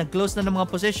 Ayan na, nag-close na ng mga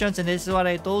positions, and this is what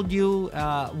I told you.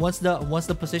 Once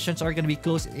the positions are gonna be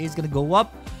closed, it's gonna go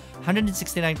up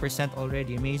 169%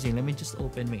 already. Amazing. Let me just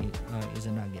open my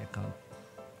Izanagi account.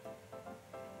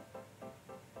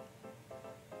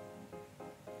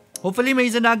 Hopefully may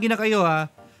Izanagi na kayo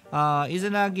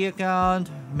Izanagi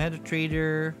account,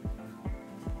 MetaTrader,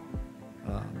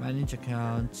 manage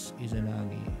accounts,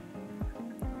 Izanagi.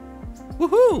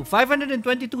 Woohoo!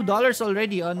 $522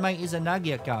 already on my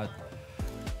Izanagi account.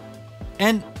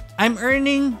 And I'm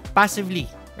earning passively,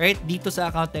 right? Dito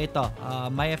sa account na ito.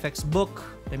 My FX book.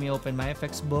 Let me open my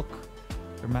FX book.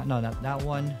 No, not that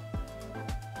one.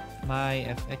 My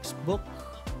FX book.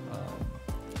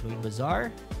 Louis Bazaar.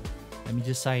 Let me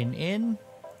just sign in.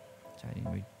 Sign in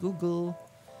with Google.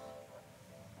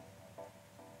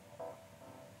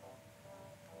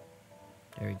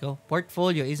 There we go.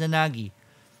 Portfolio, Izanagi.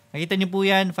 Nakita niyo po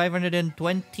yan, 528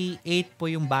 po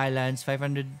yung balance,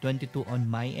 522 on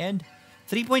my end.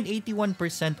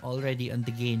 3.81% already on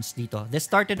the gains dito. This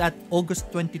started at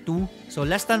August 22. So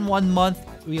less than 1 month,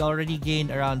 we already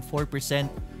gained around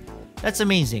 4%. That's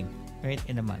amazing, right?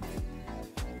 In a month.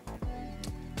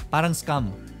 Parang scam.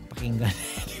 Pakinggan.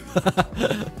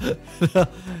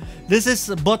 This is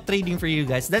bot trading for you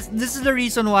guys. This is the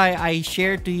reason why I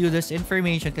share to you this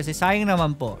information, kasi sayang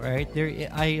naman po, right?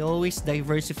 I always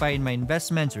diversify in my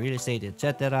investments, real estate,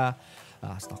 etc.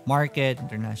 Stock market,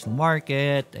 international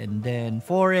market, and then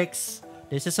Forex.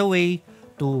 This is a way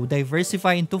to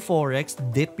diversify into Forex,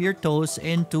 dip your toes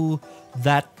into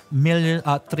that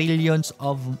trillions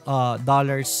of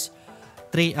dollars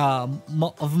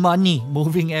of money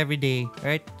moving every day,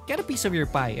 right? Get a piece of your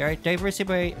pie, right?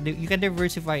 Diversify. You can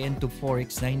diversify into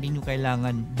Forex na hindi nyo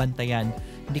kailangan bantayan,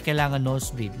 hindi kailangan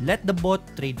nosebleed. Let the bot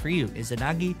trade for you.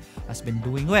 Izanagi has been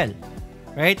doing well,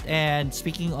 right? And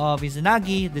speaking of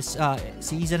Izanagi,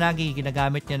 si Izanagi,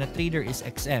 ginagamit niya na trader is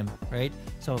XM, right?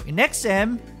 So in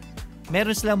XM,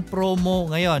 meron silang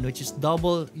promo ngayon, which is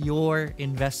double your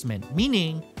investment.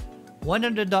 Meaning,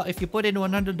 $100, if you put in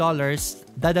 $100,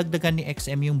 dadagdagan ni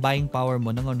XM yung buying power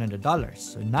mo ng $100.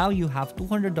 So now you have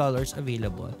 $200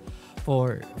 available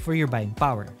for your buying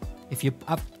power. If you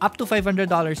up to $500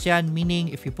 yan,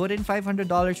 meaning if you put in $500,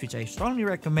 which I strongly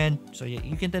recommend, so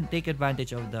you can then take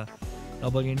advantage of the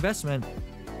double your investment.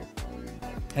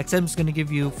 XM is gonna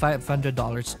give you $500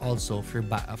 also for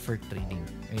trading.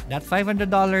 Right? That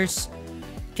 $500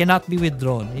 cannot be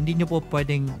withdrawn. Hindi nyo po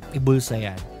pwedeng ibulsa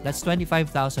yan. That's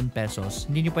 25,000 pesos.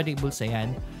 Hindi nyo pwedeng ibulsa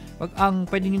yan. Ang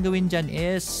pwede nyo gawin dyan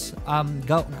is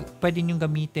pwede nyo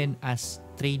gamitin as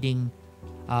trading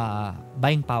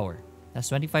buying power. That's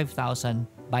 25,000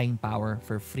 buying power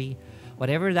for free.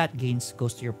 Whatever that gains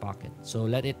goes to your pocket. So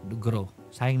let it grow.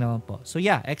 Sayang naman po. So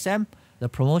yeah, XM, the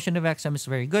promotion of XM is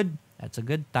very good. That's a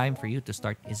good time for you to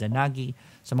start Izanagi.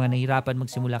 Sa mga nahirapan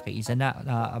magsimula kay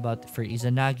for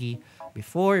Izanagi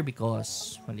before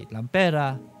because maliit lang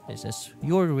pera, this is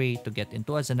your way to get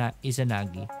into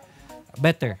Izanagi.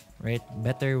 Better, right?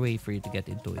 Better way for you to get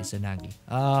into Izanagi.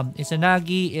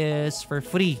 Izanagi is for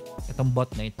free. Itong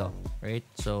bot na ito, right?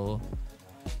 So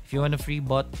if you want a free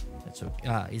bot, that's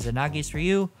Izanagi is for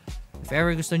you. If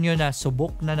ever gusto nyo na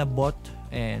subok na bot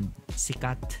and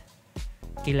sikat,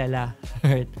 kilala,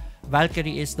 right?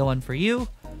 Valkyrie is the one for you.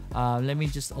 Let me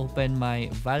just open my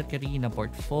Valkyrie na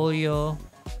portfolio.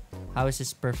 How is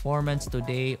his performance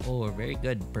today? Oh, very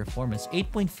good performance.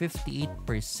 8.58%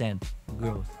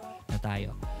 growth na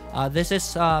tayo. This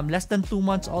is less than 2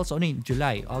 months also.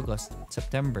 July, August,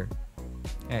 September.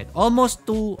 Right. Almost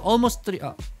 3,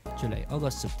 July,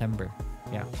 August, September.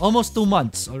 Yeah, almost 2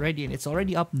 months already, and it's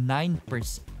already up 9%,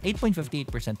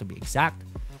 8.58% to be exact.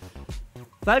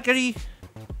 Valkyrie,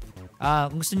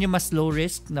 kung gusto niyo mas low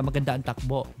risk na maganda ang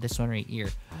takbo, this one right here.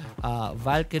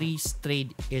 Valkyrie's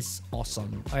trade is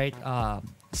awesome. Alright,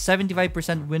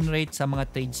 75% win rate sa mga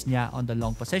trades niya on the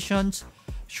long positions.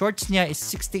 Shorts niya is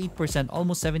 68%,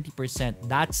 almost 70%.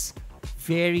 That's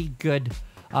very good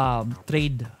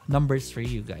trade numbers for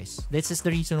you guys. This is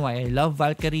the reason why I love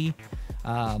Valkyrie.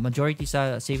 Majority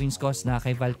sa savings cost na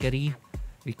kay Valkyrie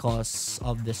because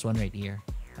of this one right here.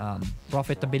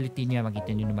 Profitability niya,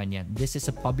 makita nyo naman yan. This is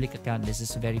a public account. This is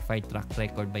a verified track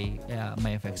record by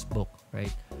MyFX book,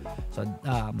 right? So,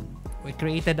 I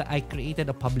created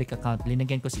a public account.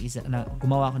 Linagyan ko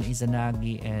gumawa ko ng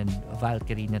Izanagi and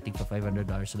Valkyrie na tig $500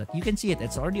 so that you can see it.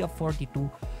 It's already up $42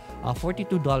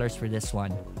 for this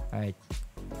one. Alright.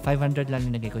 500 lang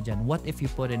linagay ko dyan. What if you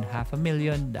put in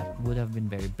 $500,000? That would have been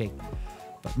very big.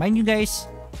 But mind you guys,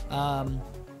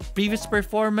 previous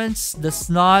performance does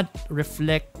not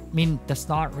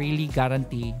really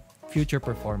guarantee future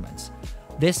performance.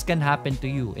 This can happen to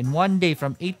you. In one day,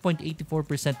 from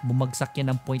 8.84%, bumagsak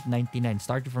yan ng 0.99.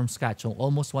 Started from scratch. So,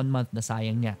 almost 1 month na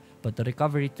sayang niya. But the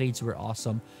recovery trades were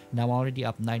awesome. Now, already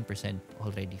up 9%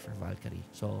 already for Valkyrie.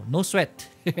 So, no sweat.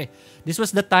 This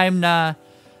was the time na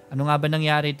ano nga ba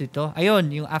nangyari dito?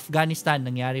 Ayun, yung Afghanistan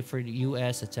nangyari for the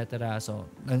US, etc. So,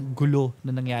 ang gulo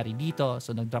na nangyari dito.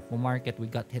 So, nag-drop mo market. We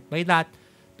got hit by that.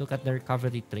 Look at the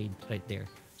recovery trade right there.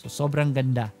 So, sobrang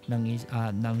ganda ng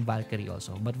Valkyrie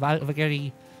also. But Valkyrie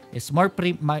is more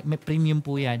may premium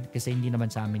po yan kasi hindi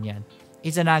naman sa amin yan.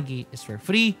 Izanagi is for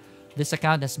free. This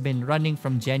account has been running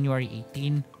from January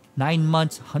 18. 9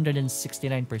 months,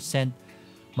 169%.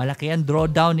 Malaki ang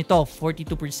drawdown nito,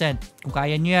 42%. Kung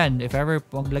kaya nyo yan, if ever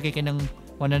maglagay kayo ng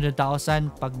 100,000,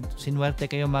 pag sinwerte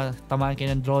kayo, matamaan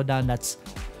kayo ng drawdown, that's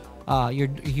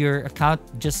your account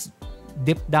just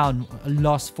dipped down,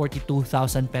 lost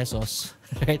 42,000 pesos.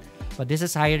 Right? But this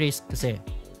is high risk kasi.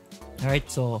 Alright,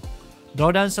 so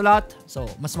drawdowns a lot. So,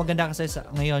 mas maganda kasi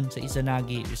ngayon sa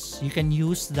Izanagi is you can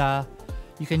use the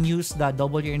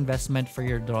double your investment for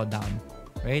your drawdown.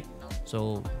 Right?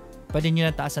 So, pwede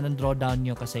nyo nataasan ng drawdown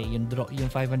nyo kasi yung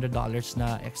 $500 na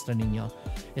extra ninyo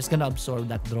is gonna absorb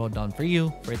that drawdown for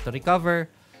you, for it to recover.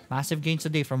 Massive gains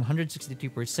today from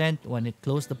 163% when it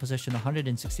closed the position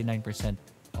 169%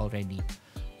 already.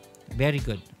 Very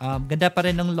good. Ganda pa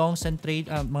rin ng longs and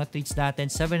mga trades natin.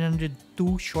 702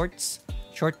 shorts.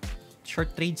 Short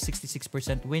trades,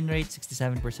 66% win rate,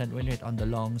 67% win rate on the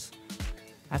longs.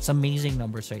 That's amazing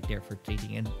numbers right there for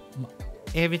trading. And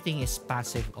everything is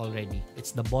passive already.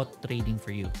 It's the bot trading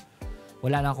for you.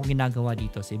 Wala na akong ginagawa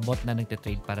dito. Si bot na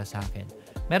nagte-trade para sa akin.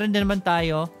 Meron din naman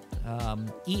tayo,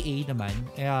 EA naman,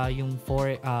 yung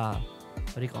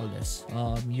what do you call this?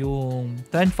 Yung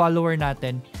trend follower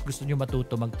natin, gusto nyo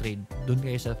matuto mag-trade. Doon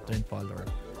kayo sa trend follower.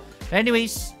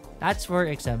 Anyways, that's for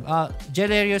XM.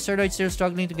 Gelerio Cerdoid still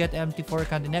struggling to get MT4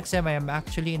 account in XM. I am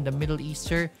actually in the Middle East,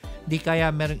 sir. Di kaya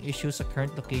merong issues sa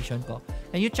current location ko.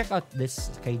 And you check out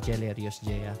this kay Gelerios,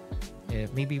 Jaya.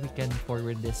 Maybe we can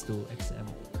forward this to XM.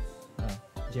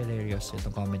 Gelerios,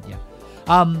 itong comment niya.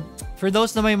 For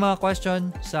those na may mga question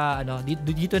sa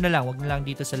dito na lang, wag na lang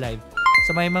dito sa live.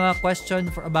 So may mga question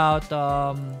about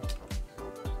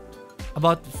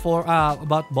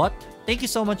bot. Thank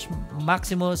you so much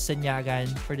Maximus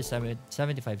Senyagan for the 75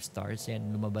 stars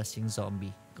and lumabas yung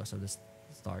zombie because of the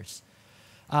stars.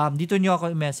 Dito nyo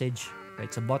ako i-message,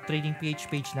 right, sa bot trading page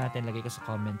natin, lagay ko sa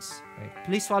comments, right.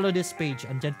 Please follow this page,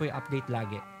 andyan po yung update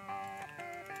lagi,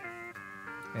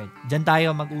 right. Dyan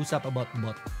tayo mag-usap about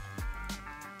bot,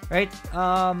 right.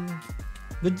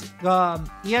 Good.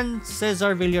 Ian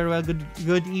Cesar Villaruel,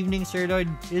 good evening, Sir Lord.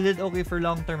 Is it okay for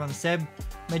long term ang Seb?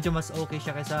 Medyo mas okay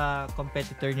siya kaysa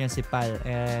competitor niya si Pal.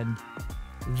 And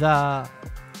the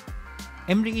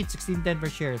Reed 1610 per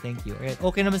share, thank you.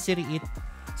 Okay naman si Reed.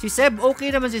 Si Seb,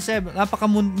 okay naman si Seb.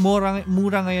 Napakamura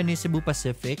ngayon ni Cebu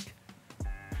Pacific.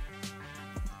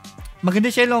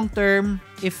 Maganda siya long term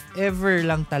if ever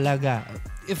lang talaga.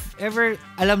 If ever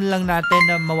alam lang natin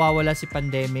na mawawala si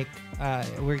pandemic,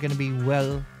 we're gonna be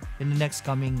well in the next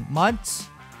coming months.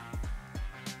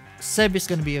 Seb is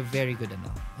gonna be a very good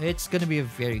it's gonna be a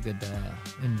very good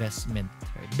investment.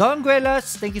 Right. Don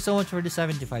Guelas, thank you so much for the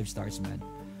 75 stars, man.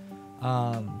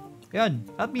 Yun,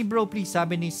 help me bro please,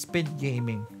 sabi ni Speed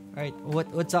Gaming. Right,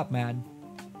 what's up, man?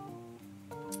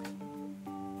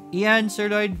 Ian, Sir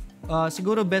Lloyd,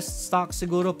 siguro best stock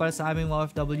siguro para sa aming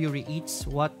mga OFW REITs.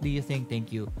 What do you think?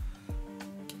 Thank you.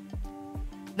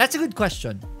 That's a good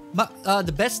question.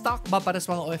 The best stock ba para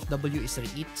sa mga OFW is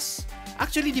REITs?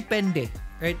 Actually, depende.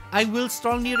 Right? I will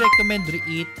strongly recommend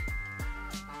REIT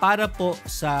para po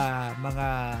sa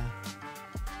mga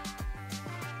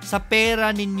sa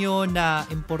pera ninyo na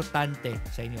importante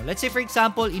sa inyo. Let's say for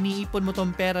example, iniipon mo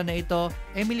tong pera na ito.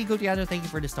 Emily Gutiano, thank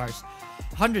you for the stars.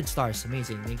 100 stars,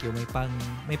 amazing. Thank you. May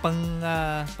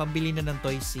pambili na ng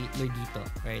toys si Lloyd dito,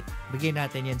 right? Bigyan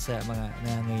natin 'yan sa mga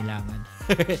nangangailangan.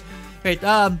 Right.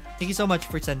 Thank you so much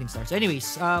for sending stars.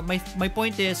 Anyways, my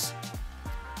point is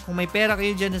kung may pera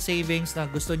kayo dyan na savings na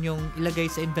gusto nyong ilagay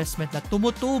sa investment na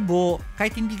tumutubo,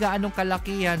 kahit hindi gaanong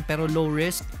kalakihan pero low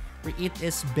risk, REIT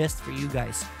is best for you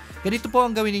guys. Ganito po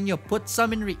ang gawin niyo. Put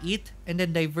some in REIT and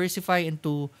then diversify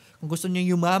into, kung gusto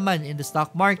niyo yumaman in the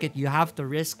stock market, you have to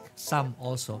risk some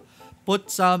also.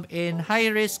 Put some in high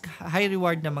risk, high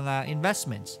reward na mga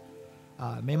investments.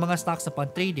 May mga stocks na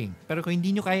pang-trading. Pero kung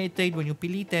hindi nyo kaya i-trade, when you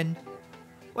pilitin,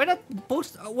 why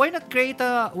not create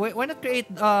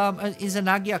an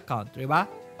Izanagi account, diba?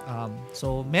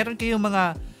 So meron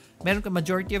ka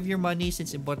majority of your money,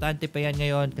 since importante pa yan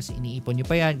ngayon kasi iniipon nyo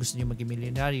pa yan, gusto nyo maging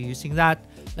millionaire using that,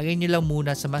 lagay nyo lang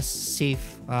muna sa mas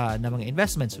safe na mga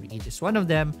investments. REIT is one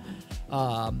of them.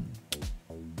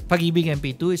 Pag-ibig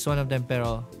MP2 is one of them,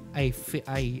 pero I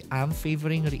am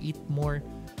favoring REIT more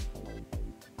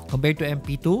compared to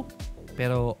MP2.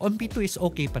 Pero MP2 is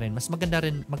okay pa rin. Mas maganda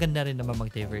rin naman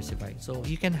mag-diversify. So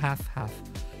you can half.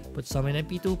 Put some in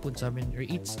MP2, put some in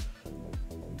REITs.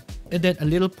 And then a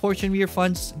little portion of your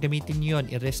funds, gamitin nyo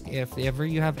yun. I-risk if ever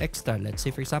you have extra. Let's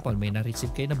say for example, may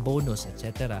na-receive kayo na bonus,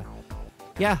 etc.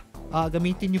 Yeah,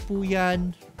 gamitin nyo po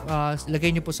yan.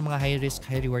 Lagay nyo po sa mga high-risk,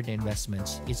 high-reward na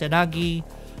investments. Izanagi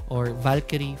or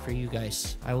Valkyrie for you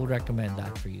guys. I will recommend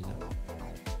that for you.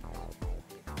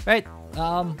 Right,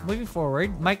 moving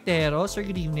forward. Mike Tejero, sir,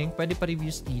 good evening. Pwede pa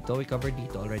reviews dito. We covered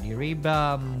dito already.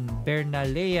 Reba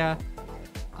Bernalea.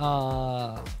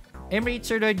 M-REIT,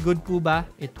 Sir Lloyd, good po ba?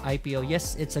 IPO.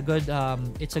 Yes, it's a good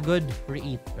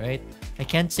REIT, right? I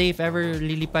can't say if ever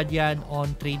lilipad yan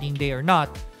on trading day or not.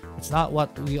 It's not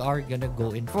what we are gonna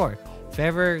go in for. If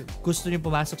ever gusto niyo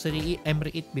pumasok sa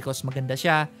M-REIT because maganda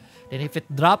siya, then if it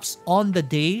drops on the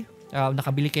day,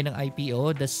 nakabili kayo ng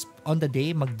IPO, on the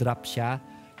day, mag-drop siya,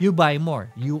 you buy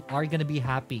more. You are gonna be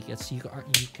happy because you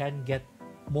can get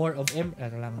more of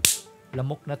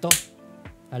lamok na to.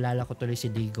 Alala ko tuloy si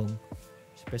Digong.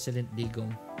 Si President Digong.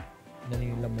 Ano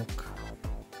yung lamok?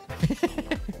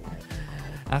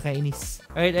 Inis.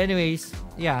 Alright, anyways.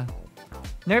 Yeah.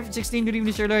 Nerf 16, good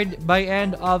evening, Sir Lloyd. By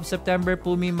end of September,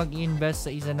 Pumi mag-invest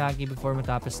sa Izanagi before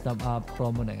matapos na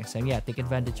promo ng XM. Yeah, take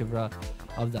advantage of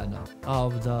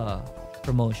the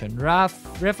promotion.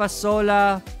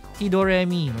 Refasola, T.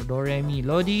 Doremi,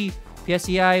 Lodi,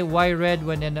 PSEi, Y Red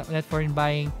when net foreign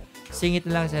buying. Singit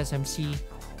na lang sa SMC.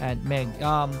 And Meg,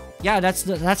 yeah, that's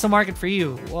the market for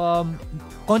you.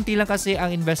 Konti lang kasi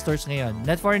ang investors ngayon.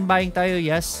 Net foreign buying tayo,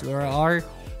 yes, there are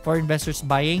foreign investors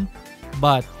buying,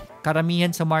 but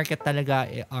karamihan sa market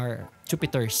talaga are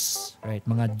Jupiters, right?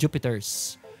 Mga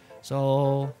Jupiters.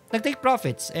 So, nag-take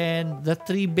profits, and the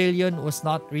 3 billion was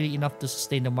not really enough to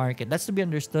sustain the market. That's to be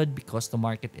understood because the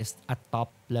market is at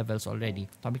top levels already.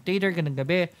 Atomic Trader, ganang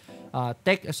gabi.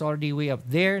 Tech is already way up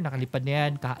there. Nakalipad na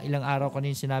yan. Ilang araw ko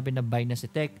na yung sinabi na buy na si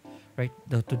Tech. Right?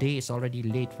 Today is already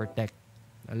late for Tech.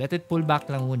 Let it pull back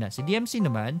lang muna. Si DMC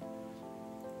naman,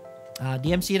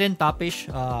 DMC rin topish.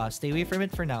 Stay away from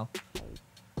it for now.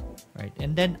 Right.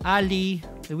 And then Ali,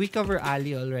 did we cover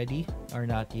Ali already? Or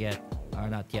not yet?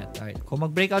 Not yet. Alright. Kung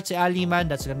mag-breakout si Ali man,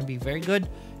 that's gonna be very good.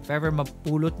 If ever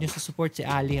mapulot nyo sa support si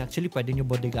Ali, actually pwede nyo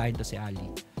bodegahin to si Ali.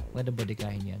 Pwede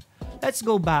bodegahin yan. Let's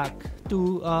go back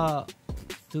to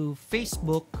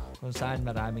Facebook, kung saan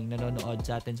maraming nanonood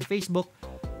sa atin sa Facebook.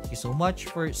 Thank you so much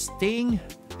for staying.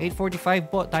 8:45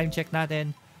 po, time check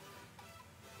natin.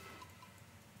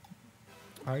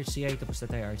 RCI, tapos na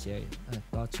tayo RCI.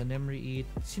 Thoughts on M-REIT.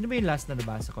 Sino ba yung last na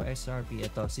nabasa ko? SRP,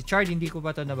 ito. Si Chard, hindi ko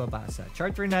pa ito nababasa.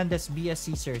 Chard Fernandez,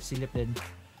 BSC, sir. Silip din.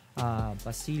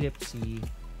 Pasilip si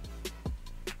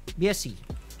BSC.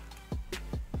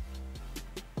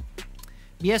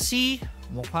 BSC,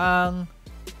 mukhang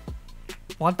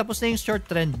tapos na yung short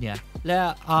trend niya.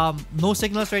 No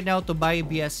signals right now to buy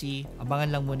BSC.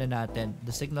 Abangan lang muna natin. The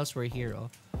signals were here,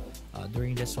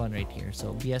 during this one right here.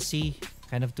 So, BSC,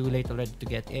 kind of too late already to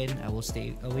get in. I will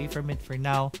stay away from it for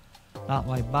now. Not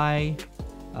my buy.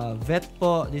 VET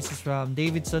po. This is from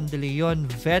Davidson De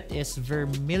Leon. VET is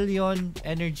Vermilion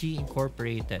Energy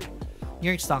Incorporated.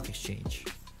 New York Stock Exchange.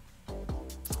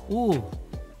 Ooh.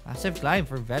 Massive climb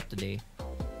for VET today.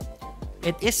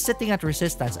 It is sitting at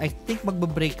resistance. I think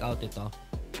magbe-breakout ito.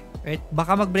 Right?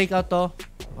 Baka mag-breakout to.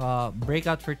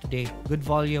 Breakout for today. Good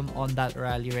volume on that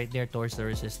rally right there towards the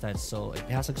resistance. So, it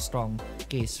has a strong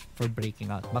case for breaking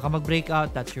out. Baka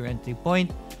mag-breakout. That's your entry point.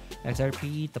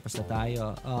 XRP. Tapos na tayo.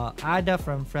 Ada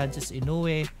from Francis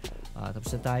Inoue.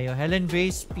 Tapos na tayo. Helen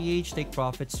Grace, PH. Take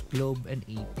profits. Globe and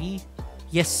AP.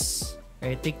 Yes.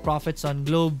 Right, take profits on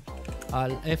Globe.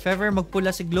 If ever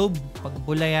magpula si Globe,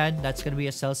 pagpula yan, that's gonna be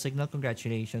a sell signal.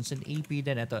 Congratulations. And AP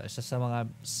din, ito, isa sa mga,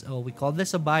 we call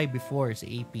this a buy before sa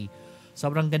AP.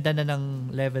 Sobrang ganda na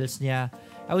ng levels niya.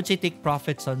 I would say take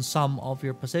profits on some of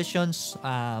your positions.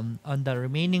 On the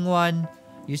remaining one,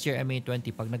 use your MA20.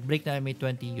 Pag nag-break na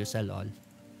MA20, you sell all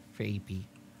for AP.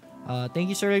 Thank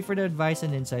you, Sir Lloyd, for the advice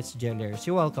and insights, Jellers.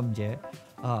 You're welcome, Je.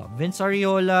 Vince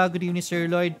Ariola, good evening, Sir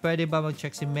Lloyd. Pwede ba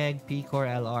mag-check si Meg, P-Core,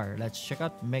 LR? Let's check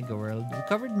out Mega World. We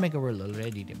covered Mega World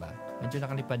already, diba? Medyo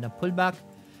nakalipad na pullback.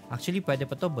 Actually, pwede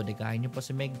pa to. Bodegahin nyo pa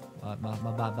si Meg.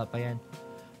 Mababa pa yan.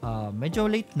 Medyo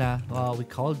late na. We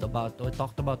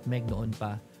talked about Meg noon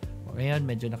pa. Ngayon,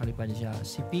 medyo nakalipad na siya.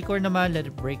 Si P-Core naman, let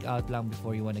it break out lang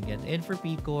before you wanna get in for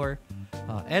P-Core.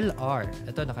 LR.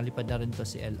 Ito, nakalipad na rin to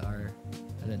si LR.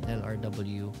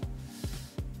 LRW.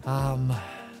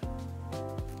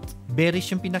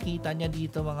 Bearish yung pinakita niya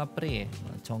dito mga pre.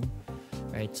 Chong.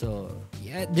 Right, so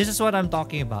yeah, this is what I'm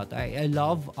talking about. I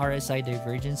love RSI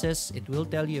divergences. It will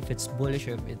tell you if it's bullish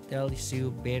or if it tells you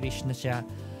bearish na siya.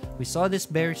 We saw this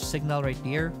bearish signal right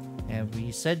here and we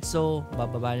said so.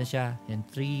 Bababa na siya and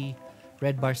 3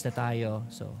 red bars na tayo.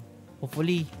 So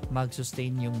hopefully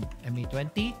mag-sustain yung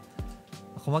MA20.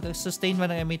 Kung mag-sustain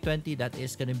man ng MA20, that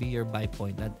is gonna be your buy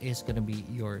point. That is gonna be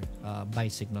your buy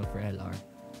signal for LR.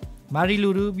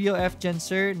 Marilu Rubio, F-Gen,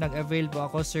 sir. Nag-avail po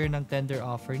ako, sir, ng tender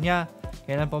offer niya.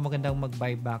 Kailan po magandang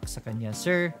mag-buyback sa kanya,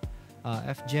 sir?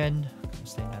 F-Gen.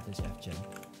 Gustahin natin si F-Gen.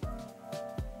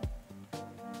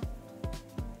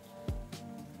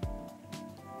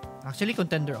 Actually, kung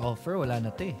tender offer, wala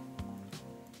na to eh.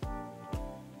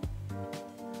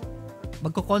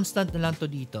 Magko-constant na lang to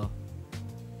dito.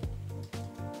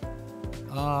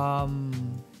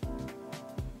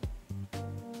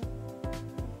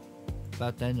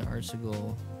 About 10 hours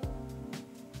ago.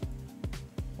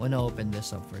 Wanna open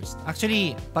this up first.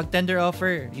 Actually, pag tender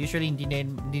offer, usually hindi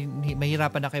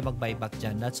mahirapan na kayo mag-buyback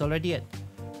dyan. That's already it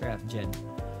for F-Gen.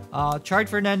 Chart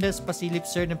Fernandez, pasilip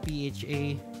sir ng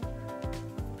PHA.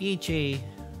 PHA.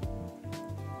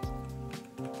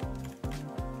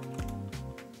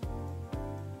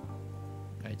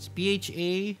 Right,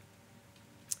 PHA.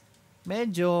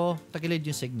 Medyo tagilid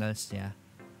yung signals niya.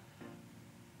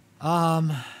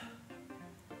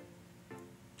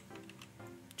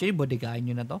 Actually, bodegahin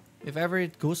nyo na to. If ever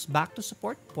it goes back to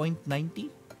support, 0.90,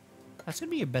 that's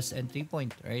gonna be your best entry point,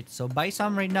 right? So, buy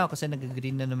some right now kasi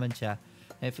nag-green na naman siya.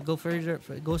 And if it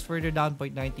goes further down,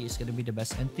 0.90 is gonna be the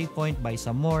best entry point. Buy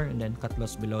some more and then cut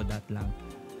loss below that lang.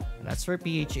 That's for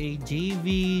PHA.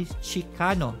 JV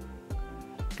Chicano.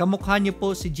 Kamukha niyo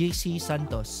po si JC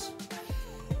Santos.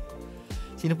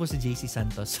 Sino po si JC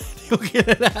Santos? Hindi ko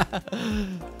kilala.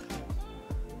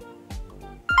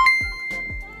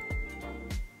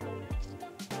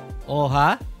 Oh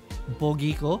ha?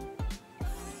 Pogi ko?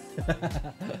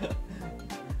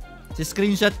 Si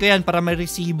screenshot ko yan para may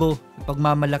resibo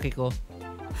pagmamalaki ko.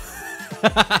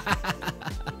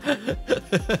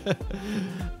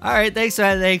 Alright, thanks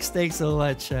man. Thanks so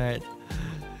much. Alright.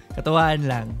 Katuwaan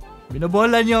lang.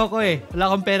 Binobola nyo ako eh.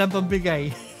 Wala akong perang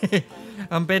pambigay.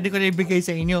 Ang pwede ko na ibigay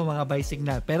sa inyo, mga buy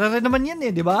signal. Pera rin naman yan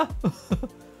eh, di ba?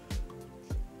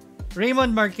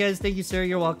 Raymond Marquez, thank you sir.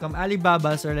 You're welcome.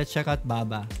 Alibaba, sir. Let's check out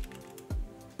Baba.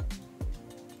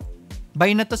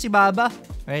 Buy na to si Baba.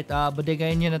 Right,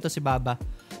 bodegayin nyo na to si Baba.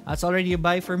 That's already a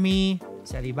buy for me.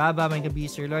 Si Alibaba, may gabi,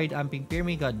 Sir Lloyd. Amping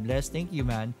Pyramid, God bless. Thank you,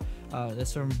 man.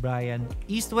 That's from Brian.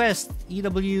 East-West,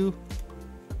 EW.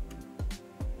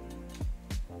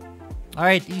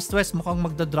 Alright, East-West mukhang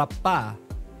magda-drop pa.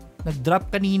 Nag-drop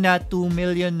kanina, 2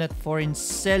 million net foreign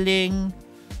selling.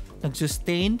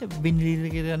 Nag-sustained.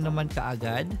 Binili naman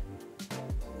kaagad.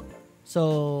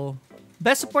 So,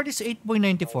 best support is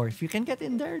 8.94. If you can get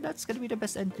in there, that's gonna be the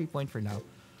best entry point for now.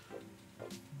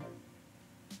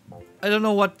 I don't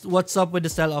know what's up with the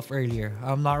sell-off earlier.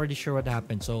 I'm not really sure what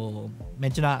happened. So,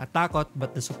 medyo nakakatakot,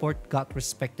 but the support got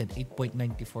respected.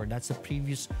 8.94.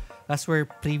 That's where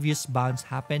previous bounce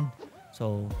happened.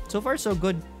 So far so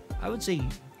good. I would say,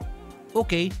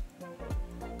 okay.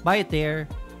 Buy it there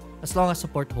as long as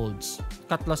support holds.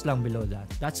 Cut loss lang below that.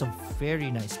 That's a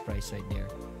very nice price right there.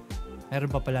 Meron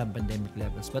pa pala pandemic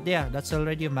levels. But yeah, that's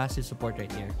already a massive support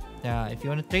right there. If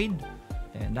you want to trade,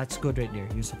 then that's good right there.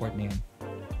 Yung support na yan.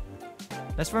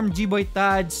 That's from G-Boy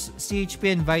Tads,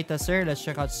 CHP and Vita, sir. Let's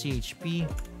check out CHP.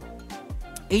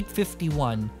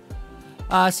 851.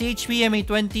 CHP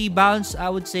MA20 bounce. I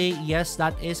would say yes,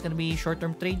 that is gonna be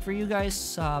short-term trade for you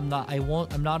guys. I'm not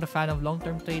a fan of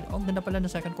long-term trade. Oh, ganda pala ng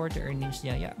second quarter earnings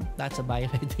niya. Yeah, that's a buy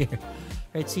right there.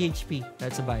 Right, CHP,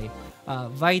 that's a buy.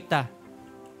 Vita.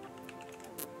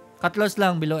 Cut loss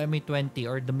lang below MA20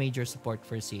 or the major support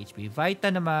for CHP.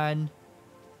 Vita naman.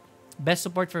 Best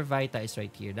support for Vita is right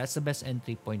here. That's the best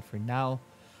entry point for now.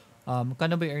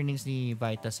 Kano ba yung earnings ni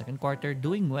Vita second quarter?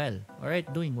 Doing well. Alright,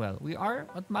 doing well. We are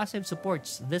at massive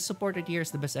supports. This support right here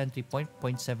is the best entry point,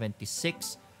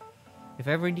 0.76. If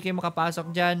ever hindi kayo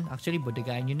makapasok dyan, actually,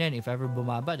 bodegaan nyo na yan. If ever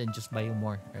bumaba, then just buy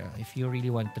more. If you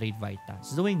really want to trade Vita.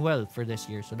 It's doing well for this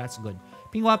year, so that's good.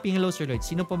 Pingwa, hello, Sir Lloyd.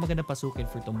 Sino pa maganda pasukin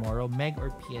for tomorrow? Meg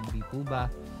or PNB po ba?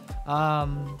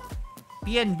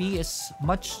 PNB is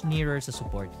much nearer sa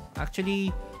support.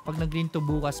 Actually, pag nag-green to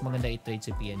bukas, maganda i-trade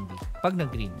si PNB. Pag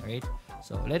nag-green, right?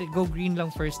 So, let it go green lang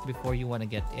first before you wanna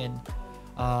get in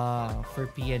for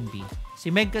PNB. Si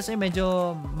Meg kasi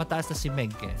medyo mataas na si Meg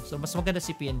eh. So, mas maganda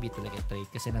si PNB talaga i-trade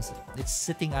kasi it's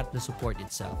sitting at the support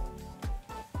itself.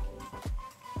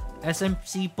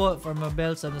 SMC po from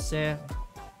Mabel San Jose.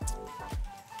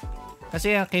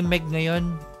 Kasi kay Meg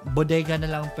ngayon, bodega na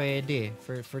lang pwede.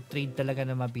 For trade talaga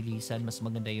na mabilisan, mas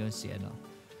maganda yun si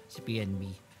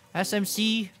PNB.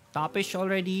 SMC, topish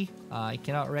already. I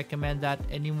cannot recommend that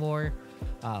anymore.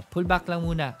 Pull back lang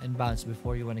muna and bounce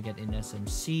before you wanna get in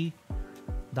SMC.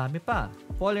 Dami pa.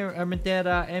 Paul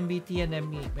Armentera, MBT, and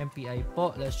MPI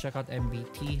po. Let's check out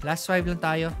MBT. Last 5 lang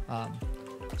tayo.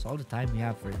 That's all the time we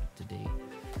have for today.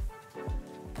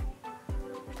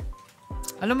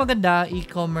 Ano maganda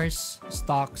e-commerce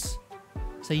stocks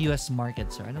sa US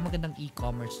market, sir? Ano magandang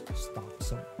e-commerce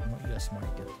stocks sa US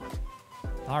market?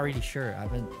 Not really sure. I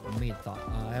haven't made thought.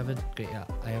 I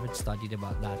haven't studied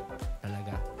about that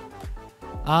talaga.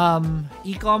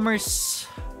 E-commerce.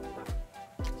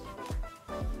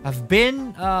 I've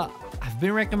been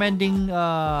recommending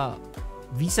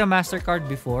Visa, Mastercard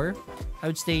before. I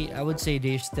would say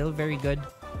they're still very good.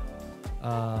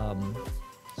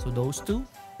 So those two.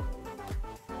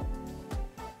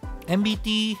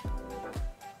 MBT.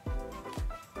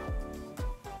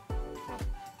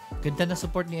 Ganda na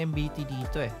support ni MBT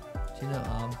dito eh.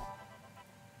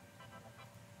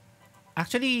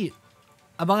 Actually,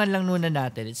 abangan lang muna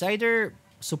natin. It's either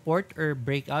support or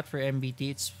breakout for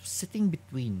MBT. It's sitting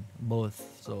between both.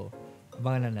 So,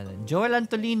 abangan lang natin. Joel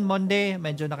Antolin, Monday.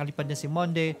 Medyo nakalipad na si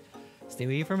Monday. Stay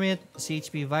away from it.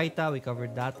 CHP Vita, we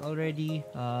covered that already.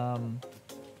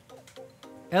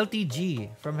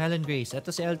 LTG from Helen Grace. Ito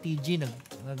si LTG,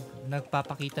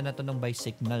 nagpapakita na to ng buy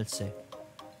signals eh.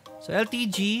 So,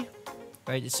 LTG,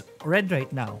 right, it's red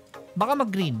right now. Baka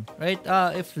mag-green, right?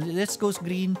 If this goes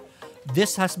green,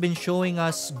 this has been showing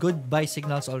us good buy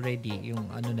signals already, yung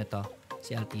na to,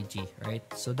 si LTG, right?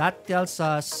 So that tells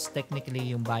us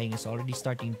technically yung buying is already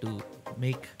starting to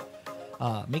make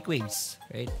waves,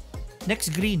 right?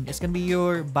 Next green is gonna be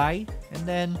your buy and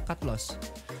then cut loss.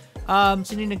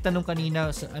 Sino yung nagtanong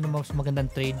kanina ano mas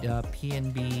magandang trade,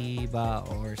 PNB ba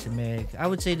or si Meg? I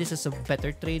would say this is a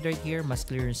better trade right here. Mas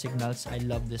clear yung signals. I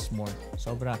love this more.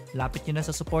 Sobra. Lapit nyo na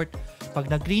sa support. Pag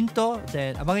nag-green to,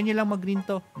 then abangan nyo lang mag-green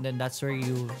to. And then that's where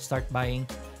you start buying.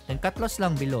 Then cut loss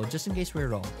lang below just in case we're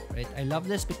wrong. Right? I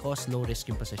love this because low risk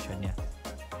yung position niya.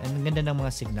 And ang ganda ng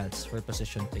mga signals for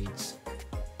position trades.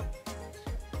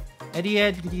 Eddie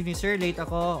Ed, good evening sir. Late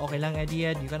ako. Okay lang Eddie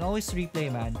Ed. You can always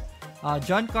replay man.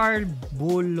 John Carl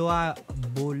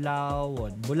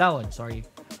Bulawon, sorry.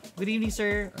 Good evening,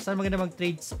 sir. Saan maganda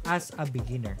mag-trade as a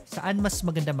beginner? Saan mas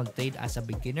maganda mag-trade as a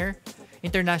beginner?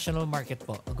 International market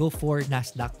po. Go for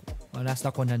Nasdaq.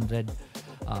 Nasdaq 100.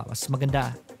 Mas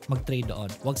maganda mag-trade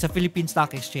doon. Huwag sa Philippine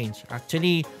Stock Exchange.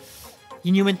 Actually,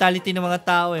 yun yung mentality ng mga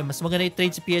tao eh. Mas maganda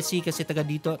i-trade sa PSEi kasi taga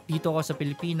dito ako sa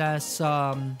Pilipinas.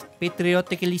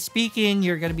 Patriotically speaking,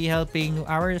 you're gonna be helping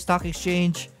our stock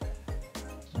exchange.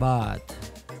 But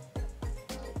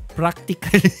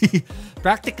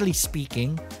practically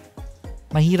speaking,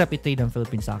 mahirap i-trade ang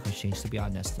Philippine Stock Exchange, to be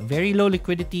honest. Very low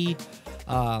liquidity,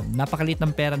 napakaliit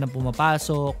ng pera na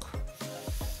pumapasok.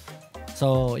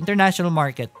 So, international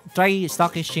market. Try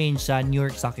stock exchange sa New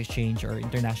York Stock Exchange or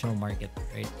international market,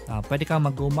 right? Pwede kang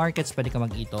mag-go markets, pwede kang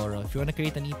mag-eToro. If you wanna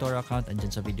create an eToro account,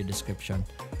 andyan sa video description.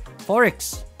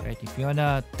 Forex, right? If you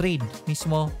wanna trade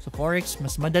mismo sa Forex,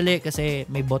 mas madali kasi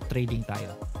may bot trading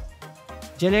tayo.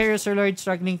 Jalerio Sir Lloyd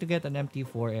struggling to get an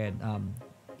MT4 and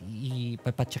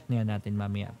ipapacheck na yan natin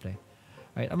mamaya, pre.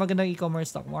 Alright, ang magandang e-commerce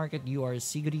stock market,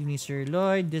 URC. Good evening, Sir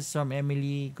Lloyd. This is from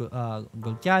Emily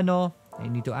Goltiano. I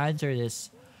need to answer this.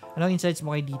 Anong insights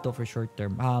mo kayo dito for short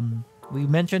term? We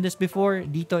mentioned this before.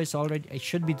 Dito is already, it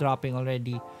should be dropping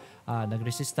already.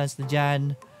 Nag-resistance na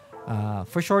dyan.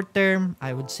 For short term,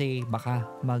 I would say baka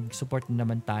mag-support na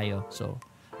naman tayo. So,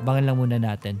 abangan lang muna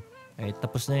natin. Alright,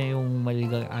 tapos na yung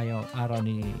maligang araw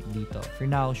ni dito. For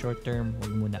now, short term,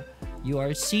 huwag muna.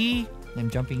 URC, I'm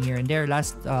jumping here and there.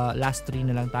 Last 3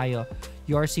 na lang tayo.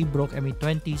 URC broke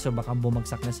MA20, so baka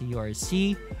bumagsak na si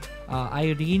URC.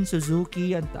 Irene,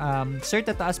 Suzuki, at sir,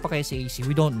 tataas pa kaya si AC?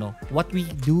 We don't know. What we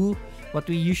do what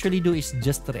we usually do is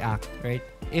just react, right?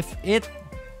 If it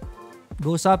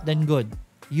goes up, then good.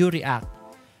 You react.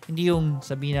 Hindi yung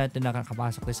sabihin natin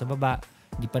nakakapasok tayo sa baba,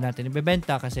 hindi pa natin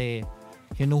ibebenta kasi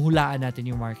hinuhulaan natin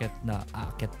yung market na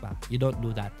aakyat pa. You don't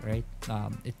do that, right?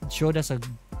 It showed us a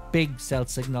big sell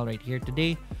signal right here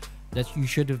today that you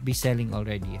should be selling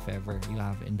already if ever you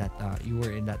have in that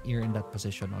you're in that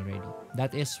position already.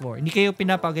 That is for hindi kayo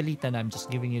pinapagalitan. I'm just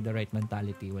giving you the right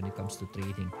mentality when it comes to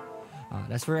trading.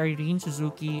 That's for Irene,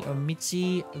 Suzuki,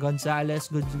 Mitzi,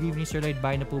 Gonzalez. Good evening, sir.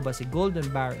 Buy na po ba si Gold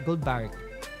Barrick?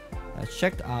 Let's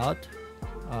check out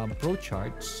pro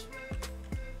charts.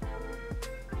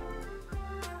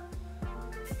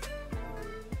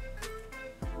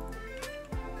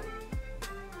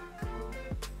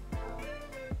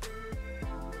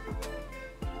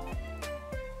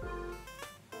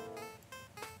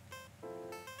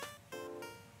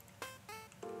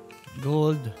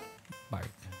 Gold Barrick.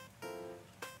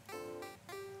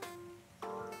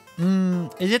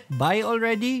 Is it buy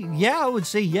already? Yeah, I would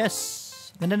say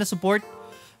yes. Ganda na support.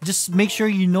 Just make sure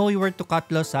you know where to cut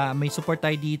loss. May support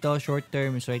tayo dito. Short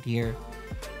term is right here.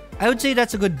 I would say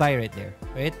that's a good buy right there.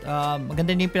 Right?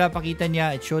 Maganda na yung pinapakita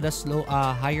niya. It showed us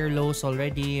higher lows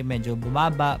already. Medyo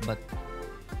bumaba. But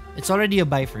it's already a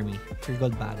buy for me. For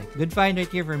Gold Barrick. Good find right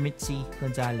here for Mitzi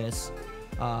Gonzalez.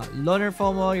 Loner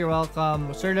FOMO, you're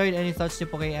welcome. Sir Lloyd, any thoughts niyo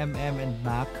po kay MM and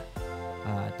Mac?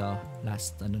 Ito.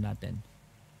 Last natin.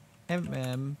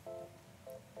 MM.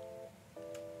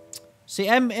 Si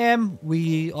MM,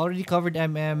 we already covered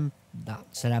MM.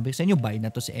 Sanabi ko sa inyo, buy na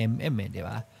to si MM di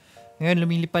ba? Ngayon,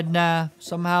 lumilipad na.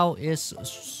 Somehow is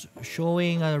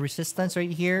showing a resistance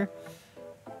right here.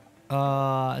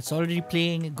 It's already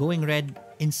going red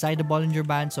inside the Bollinger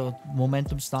Band, so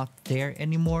momentum's not there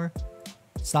anymore.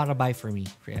 It's not a buy for me,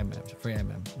 for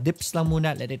MM. Dips lang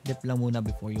muna, let it dip lang muna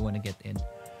before you wanna get in.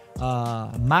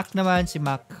 Mac naman, si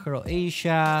Mac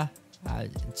Croatia,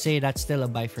 I'd say that's still a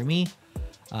buy for me.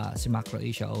 Si Mac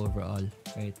Croatia overall,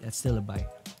 right? That's still a buy.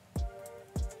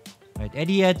 Right,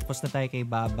 Eddie Ed, tapos na tayo kay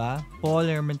Baba. Paul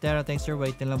Hermentero, thanks for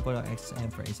waiting lang po ng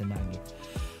XM for Izanagi.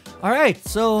 Alright,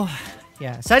 so,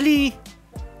 yeah. Sadly,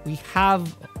 we have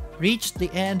reached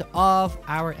the end of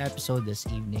our episode this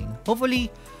evening. Hopefully,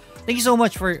 thank you so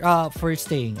much for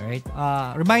staying, alright?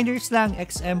 Reminders lang,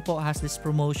 XM po has this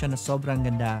promotion na sobrang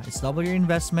ganda. It's double your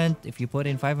investment. If you put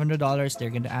in $500,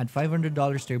 they're gonna add $500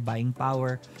 to your buying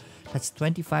power. That's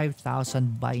 25,000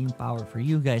 buying power for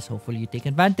you guys. Hopefully, you take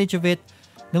advantage of it.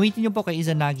 Gamitin nyo po kay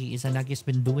Izanagi. Izanagi has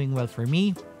been doing well for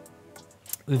me.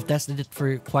 We've tested it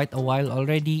for quite a while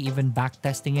already, even back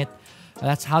testing it.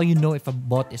 That's how you know if a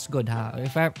bot is good, ha?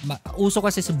 Uso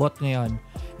kasi si bot ngayon.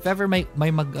 If ever may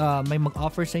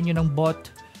mag-offer sa inyo ng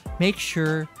bot, make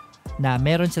sure na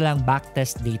meron silang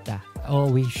backtest data.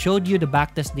 We showed you the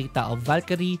backtest data of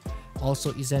Valkyrie,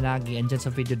 also Izanagi, and dyan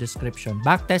sa video description.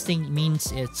 Backtesting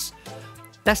means it's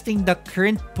testing the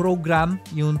current program,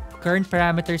 yung current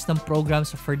parameters ng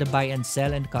programs for the buy and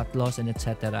sell and cut loss and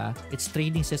etc. It's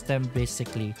trading system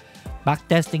basically.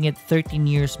 Backtesting it 13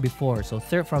 years before. So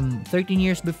from 13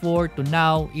 years before to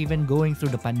now, even going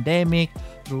through the pandemic,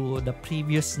 through the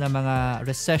previous na mga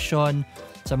recession,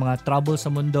 sa mga trouble sa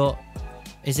mundo,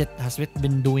 has it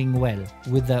been doing well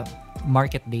with the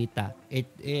market data?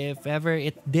 If ever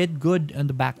it did good on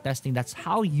the backtesting, that's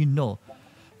how you know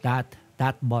that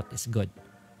bot is good.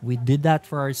 We did that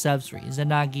for ourselves, for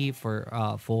Izanagi, for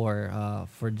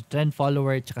the trend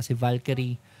follower, tsaka si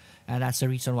Valkyrie. And that's the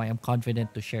reason why I'm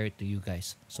confident to share it to you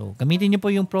guys. So, gamitin niyo po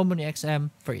yung promo ni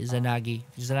XM for Izanagi.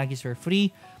 Izanagi is for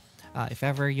free. If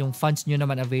ever yung funds niyo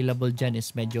naman available dyan is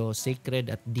medyo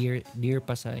sacred at dear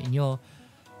pa sa inyo,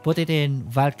 put it in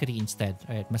Valkyrie instead.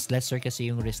 Right? Mas lesser kasi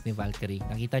yung risk ni Valkyrie.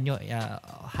 Nakita nyo,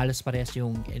 halos parehas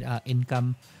yung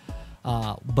income,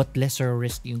 but lesser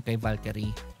risk yung kay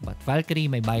Valkyrie. But Valkyrie,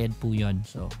 may bayad po yun.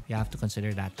 So, you have to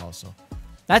consider that also.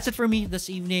 That's it for me this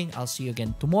evening. I'll see you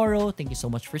again tomorrow. Thank you so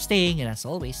much for staying. And as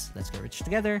always, let's get rich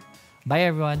together. Bye,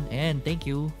 everyone. And thank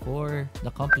you for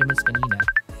the compliments kanina.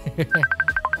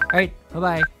 Alright,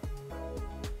 bye-bye.